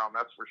turnaround,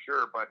 that's for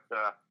sure. But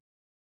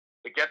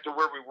to get to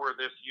where we were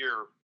this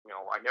year,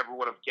 I never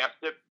would have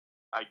guessed it.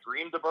 I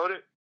dreamed about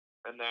it,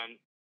 and then,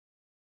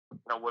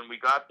 when we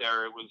got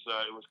there, it was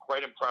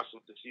quite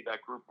impressive to see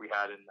that group we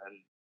had, and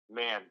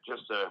man,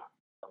 just a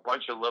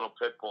bunch of little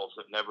pit bulls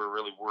that never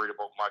really worried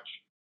about much.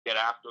 Get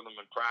after them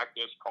in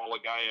practice, call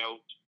a guy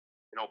out,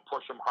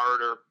 push them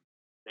harder.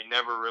 They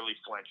never really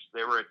flinched.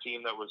 They were a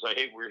team that was like,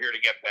 hey, we're here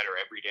to get better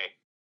every day.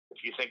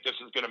 If you think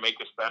this is going to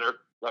make us better,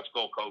 let's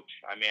go, coach.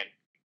 I'm in.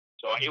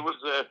 So it was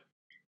an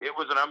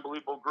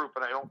unbelievable group,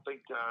 and I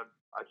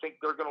think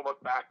they're going to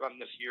look back on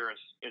this year as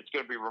it's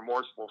going to be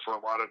remorseful for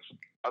a lot of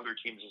other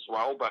teams as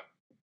well. But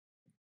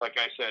like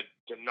I said,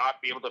 to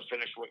not be able to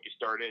finish what you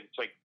started, it's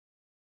like,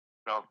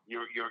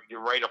 you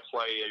write a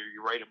play or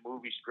you write a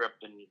movie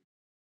script and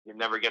you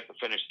never get to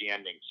finish the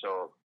ending.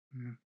 So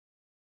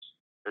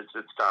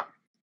it's tough.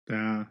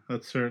 Yeah,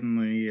 that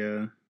certainly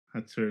is,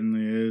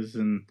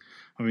 and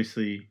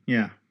obviously,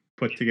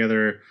 put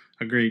together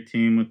a great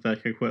team with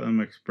that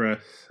Coquitlam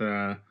Express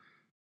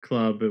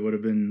club. It would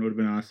have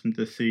been awesome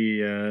to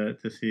see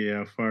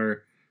how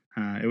far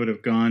it would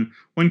have gone.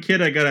 One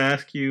kid I got to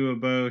ask you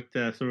about,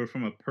 sort of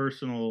from a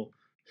personal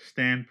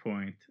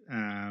standpoint,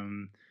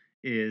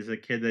 is a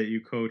kid that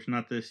you coached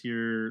not this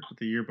year, but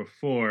the year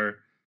before,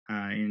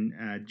 in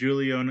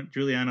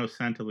Giuliano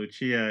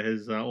Santalucia.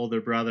 His older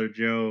brother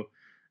Joe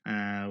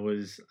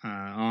was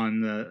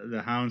on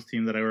the Hounds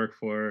team that I worked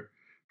for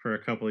a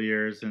couple of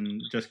years,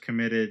 and just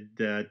committed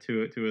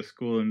to a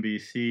school in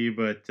BC,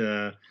 but.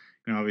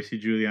 Obviously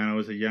Giuliano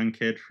was a young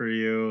kid for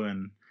you,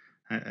 and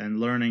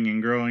learning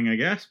and growing, I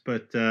guess.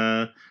 But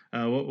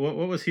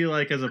what was he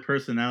like as a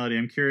personality?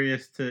 I'm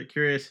curious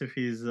if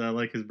he's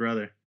like his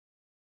brother.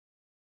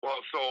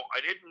 Well, so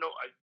I didn't know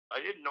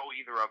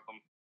either of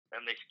them,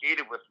 and they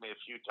skated with me a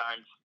few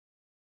times.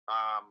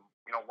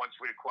 Once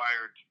we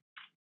acquired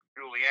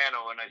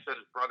Giuliano, and I said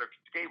his brother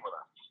could skate with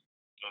us.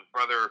 So his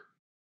brother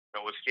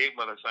was skating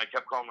with us. I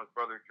kept calling his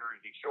brother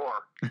Jersey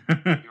Shore.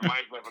 He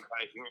reminds me of a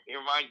guy. He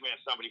reminds me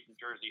of somebody from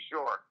Jersey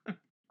Shore.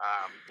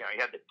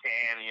 He had the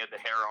tan, he had the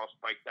hair all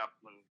spiked up,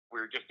 and we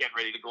were just getting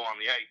ready to go on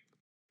the ice.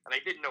 And I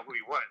didn't know who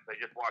he was. I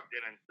just walked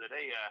in and said,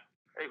 "Hey,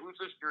 who's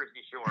this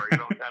Jersey Shore?" And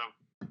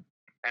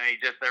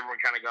everyone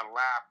kind of got a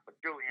laugh. But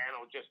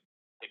Giuliano, the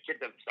kid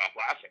doesn't stop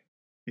laughing.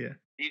 Yeah,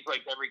 he's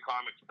like every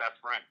comic's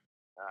best friend.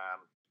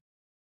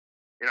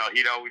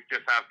 He'd always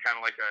just have kind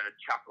of like a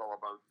chuckle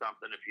about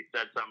something. If he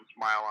said something,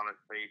 smile on his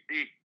face.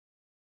 He,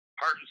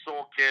 heart and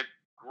soul kid,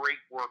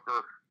 great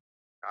worker.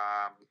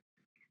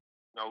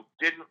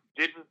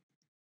 Didn't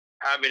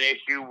have an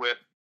issue with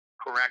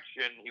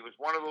correction. He was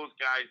one of those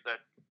guys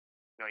that,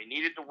 he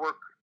needed to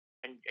work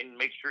and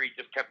make sure he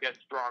just kept getting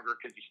stronger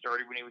because he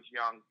started when he was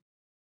young.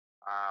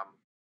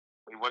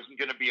 He wasn't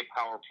going to be a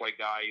power play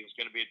guy. He was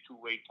going to be a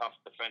two-way tough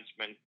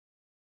defenseman.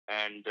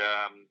 And,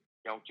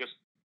 just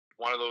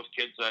one of those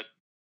kids that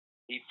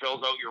he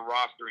fills out your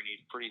roster and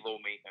he's pretty low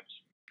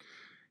maintenance.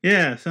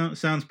 Yeah,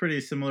 sounds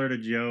pretty similar to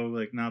Joe.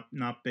 Like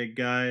not big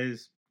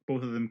guys.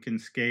 Both of them can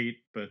skate,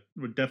 but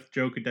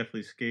Joe could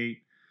definitely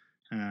skate.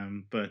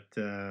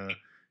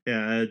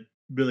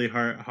 Really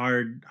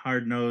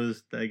hard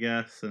nosed, I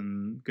guess,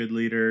 and good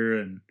leader,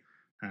 and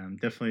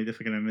definitely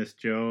gonna miss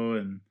Joe,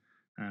 and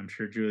I'm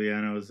sure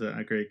Giuliano is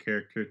a great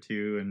character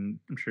too, and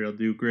I'm sure he'll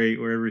do great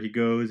wherever he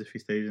goes if he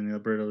stays in the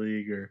Alberta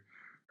League or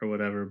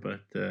whatever.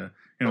 But when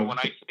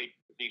I say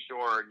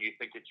Shore and you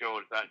think of Joe,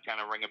 does that kind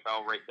of ring a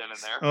bell right then and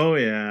there? Oh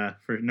yeah,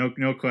 for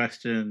no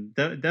question.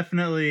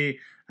 Definitely,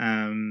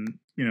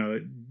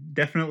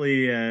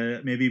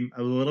 maybe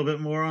a little bit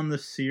more on the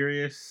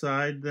serious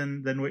side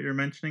than what you're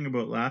mentioning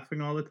about laughing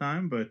all the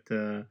time. But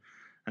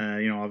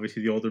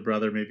obviously the older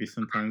brother, maybe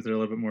sometimes they're a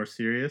little bit more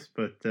serious.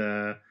 But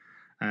Joe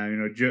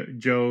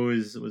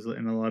was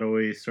in a lot of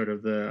ways sort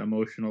of the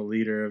emotional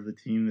leader of the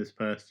team this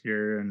past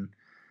year, and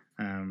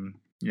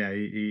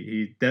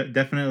he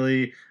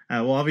definitely.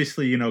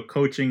 Obviously,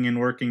 coaching and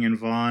working in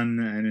Vaughan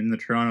and in the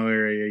Toronto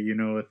area,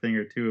 a thing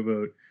or two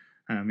about,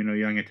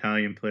 young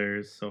Italian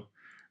players. So,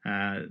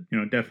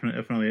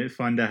 definitely it's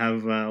fun to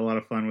have a lot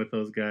of fun with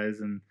those guys,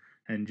 and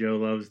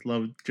Joe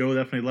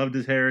definitely loves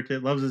his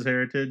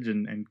heritage,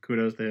 and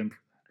kudos to him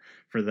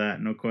for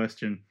that, no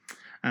question.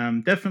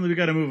 Definitely, we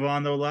got to move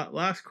on though.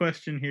 Last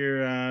question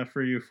here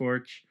for you,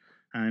 Forch.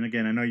 And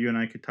again, I know you and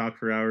I could talk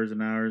for hours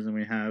and hours, and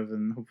we have,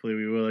 and hopefully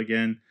we will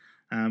again.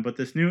 But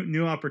this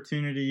new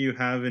opportunity you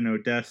have in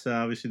Odessa,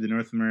 obviously the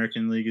North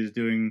American League is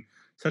doing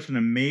such an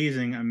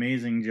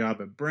amazing job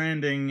at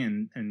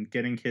branding and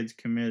getting kids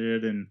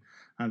committed, and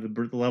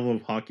the level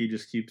of hockey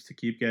just keep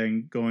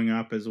going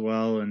up as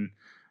well, and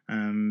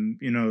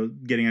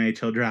getting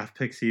NHL draft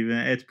picks even.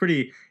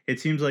 It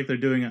seems like they're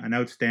doing an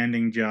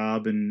outstanding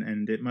job,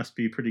 and it must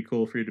be pretty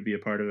cool for you to be a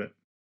part of it.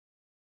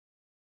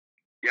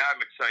 Yeah,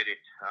 I'm excited.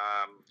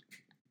 I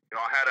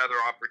had other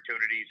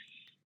opportunities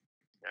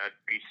at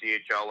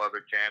CJHL,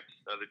 other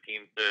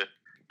teams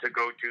to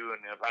go to,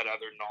 and I've had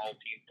other NOL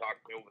teams talk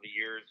to me over the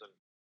years, and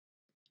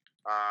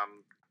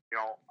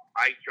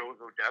I chose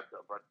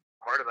Odessa, but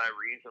part of that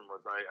reason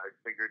was I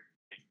figured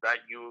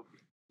that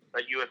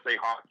USA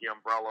Hockey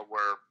umbrella,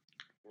 where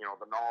the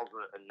NOL's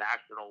a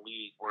national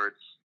league, where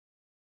it's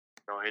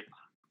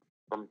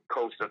from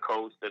coast to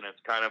coast, and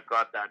it's kind of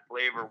got that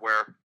flavor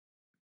where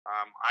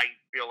I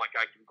feel like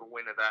I can go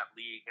into that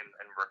league and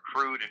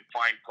recruit and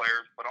find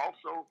players, but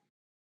also,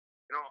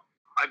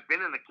 I've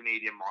been in the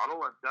Canadian model.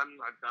 I've done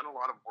a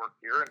lot of work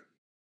here, and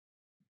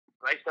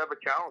it's nice to have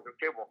a challenge.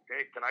 Okay,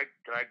 can I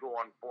go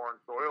on foreign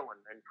soil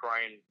and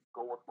try and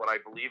go with what I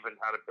believe in,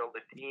 how to build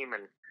a team,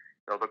 and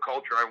the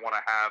culture I want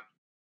to have.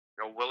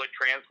 Will it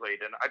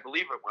translate? And I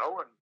believe it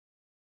will. And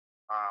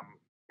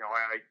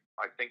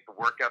I think the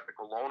work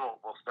ethic alone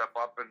will step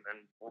up and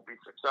will be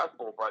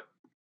successful. But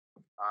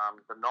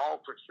the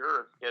NOL for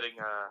sure is getting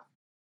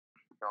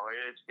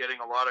it's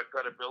getting a lot of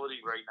credibility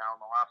right now.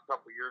 In the last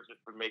couple of years, it's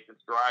been making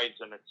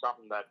strides, and it's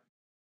something that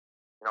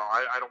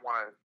I don't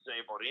want to say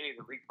about any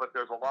of the leagues, but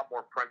there's a lot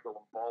more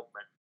parental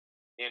involvement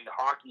in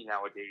hockey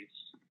nowadays,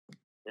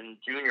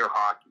 in junior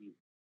hockey.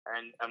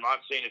 And I'm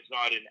not saying it's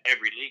not in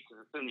every league,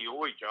 because it's in the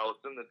OHL,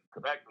 it's in the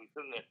Quebec, it's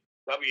in the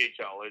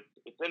WHL,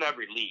 it's in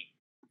every league.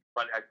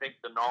 But I think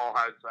the NOL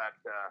has that,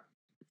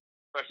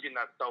 especially in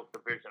that South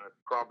Division, it's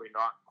probably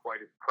not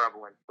quite as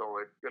prevalent. So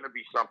it's going to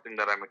be something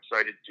that I'm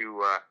excited to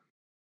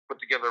put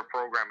together a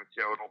program and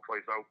see how it all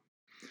plays out.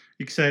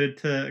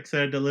 Excited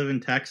to live in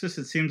Texas?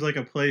 It seems like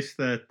a place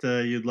that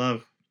you'd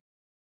love.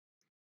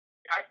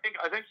 I think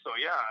so.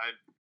 Yeah,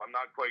 I'm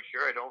not quite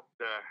sure. I don't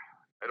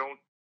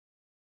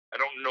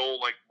know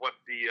like what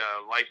the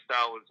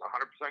lifestyle is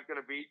 100% going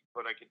to be,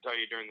 but I can tell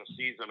you during the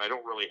season, I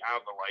don't really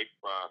have a life.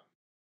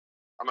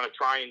 I'm going to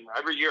try, and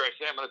every year I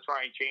say I'm going to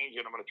try and change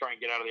it. I'm going to try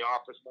and get out of the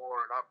office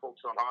more and not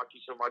focus on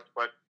hockey so much,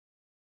 but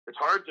it's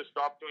hard to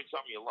stop doing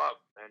something you love.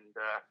 And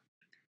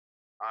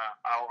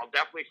I'll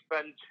definitely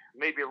spend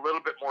maybe a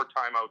little bit more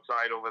time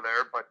outside over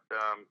there, but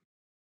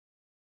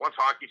once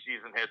hockey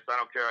season hits, I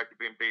don't care. I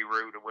could be in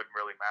Beirut. It wouldn't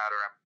really matter.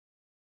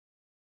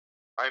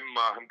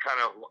 I'm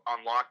kind of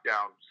on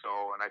lockdown,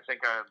 so, and I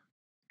think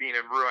being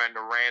in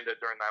Rwanda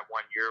during that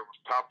 1 year was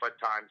tough at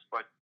times,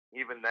 but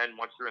even then,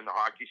 once you're in the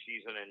hockey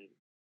season, and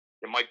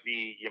you might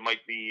be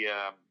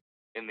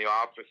in the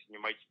office, and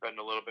you might spend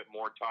a little bit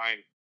more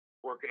time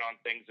working on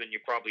things than you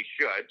probably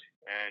should.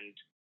 And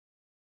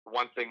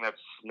one thing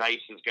that's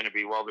nice is going to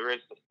be, well, there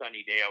is the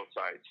sunny day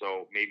outside,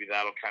 so maybe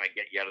that'll kind of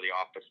get you out of the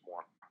office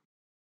more.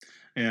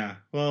 Yeah,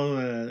 well,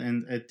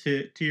 and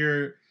to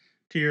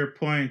your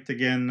point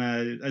again,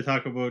 I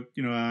talk about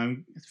I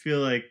feel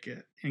like,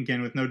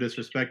 again, with no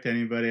disrespect to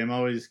anybody, I'm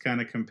always kind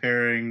of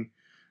comparing,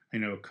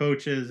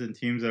 coaches and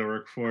teams I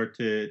work for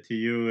to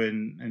you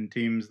and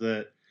teams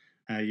that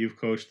you've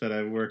coached that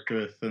I've worked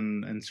with,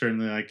 and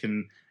certainly I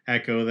can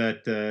echo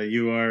that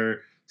you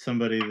are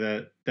somebody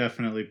that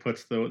definitely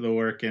puts the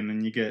work in,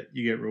 and you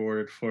get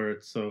rewarded for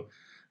it. So,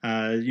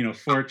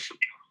 Forge,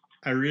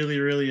 I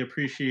really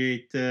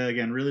appreciate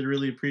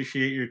really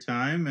appreciate your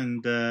time,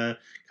 and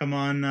come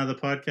on the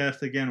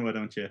podcast again, why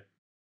don't you?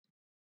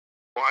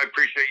 Well, I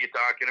appreciate you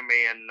talking to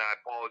me, and I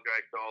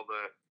apologize to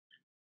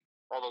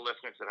all the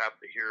listeners that have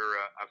to hear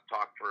us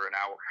talk for an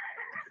hour.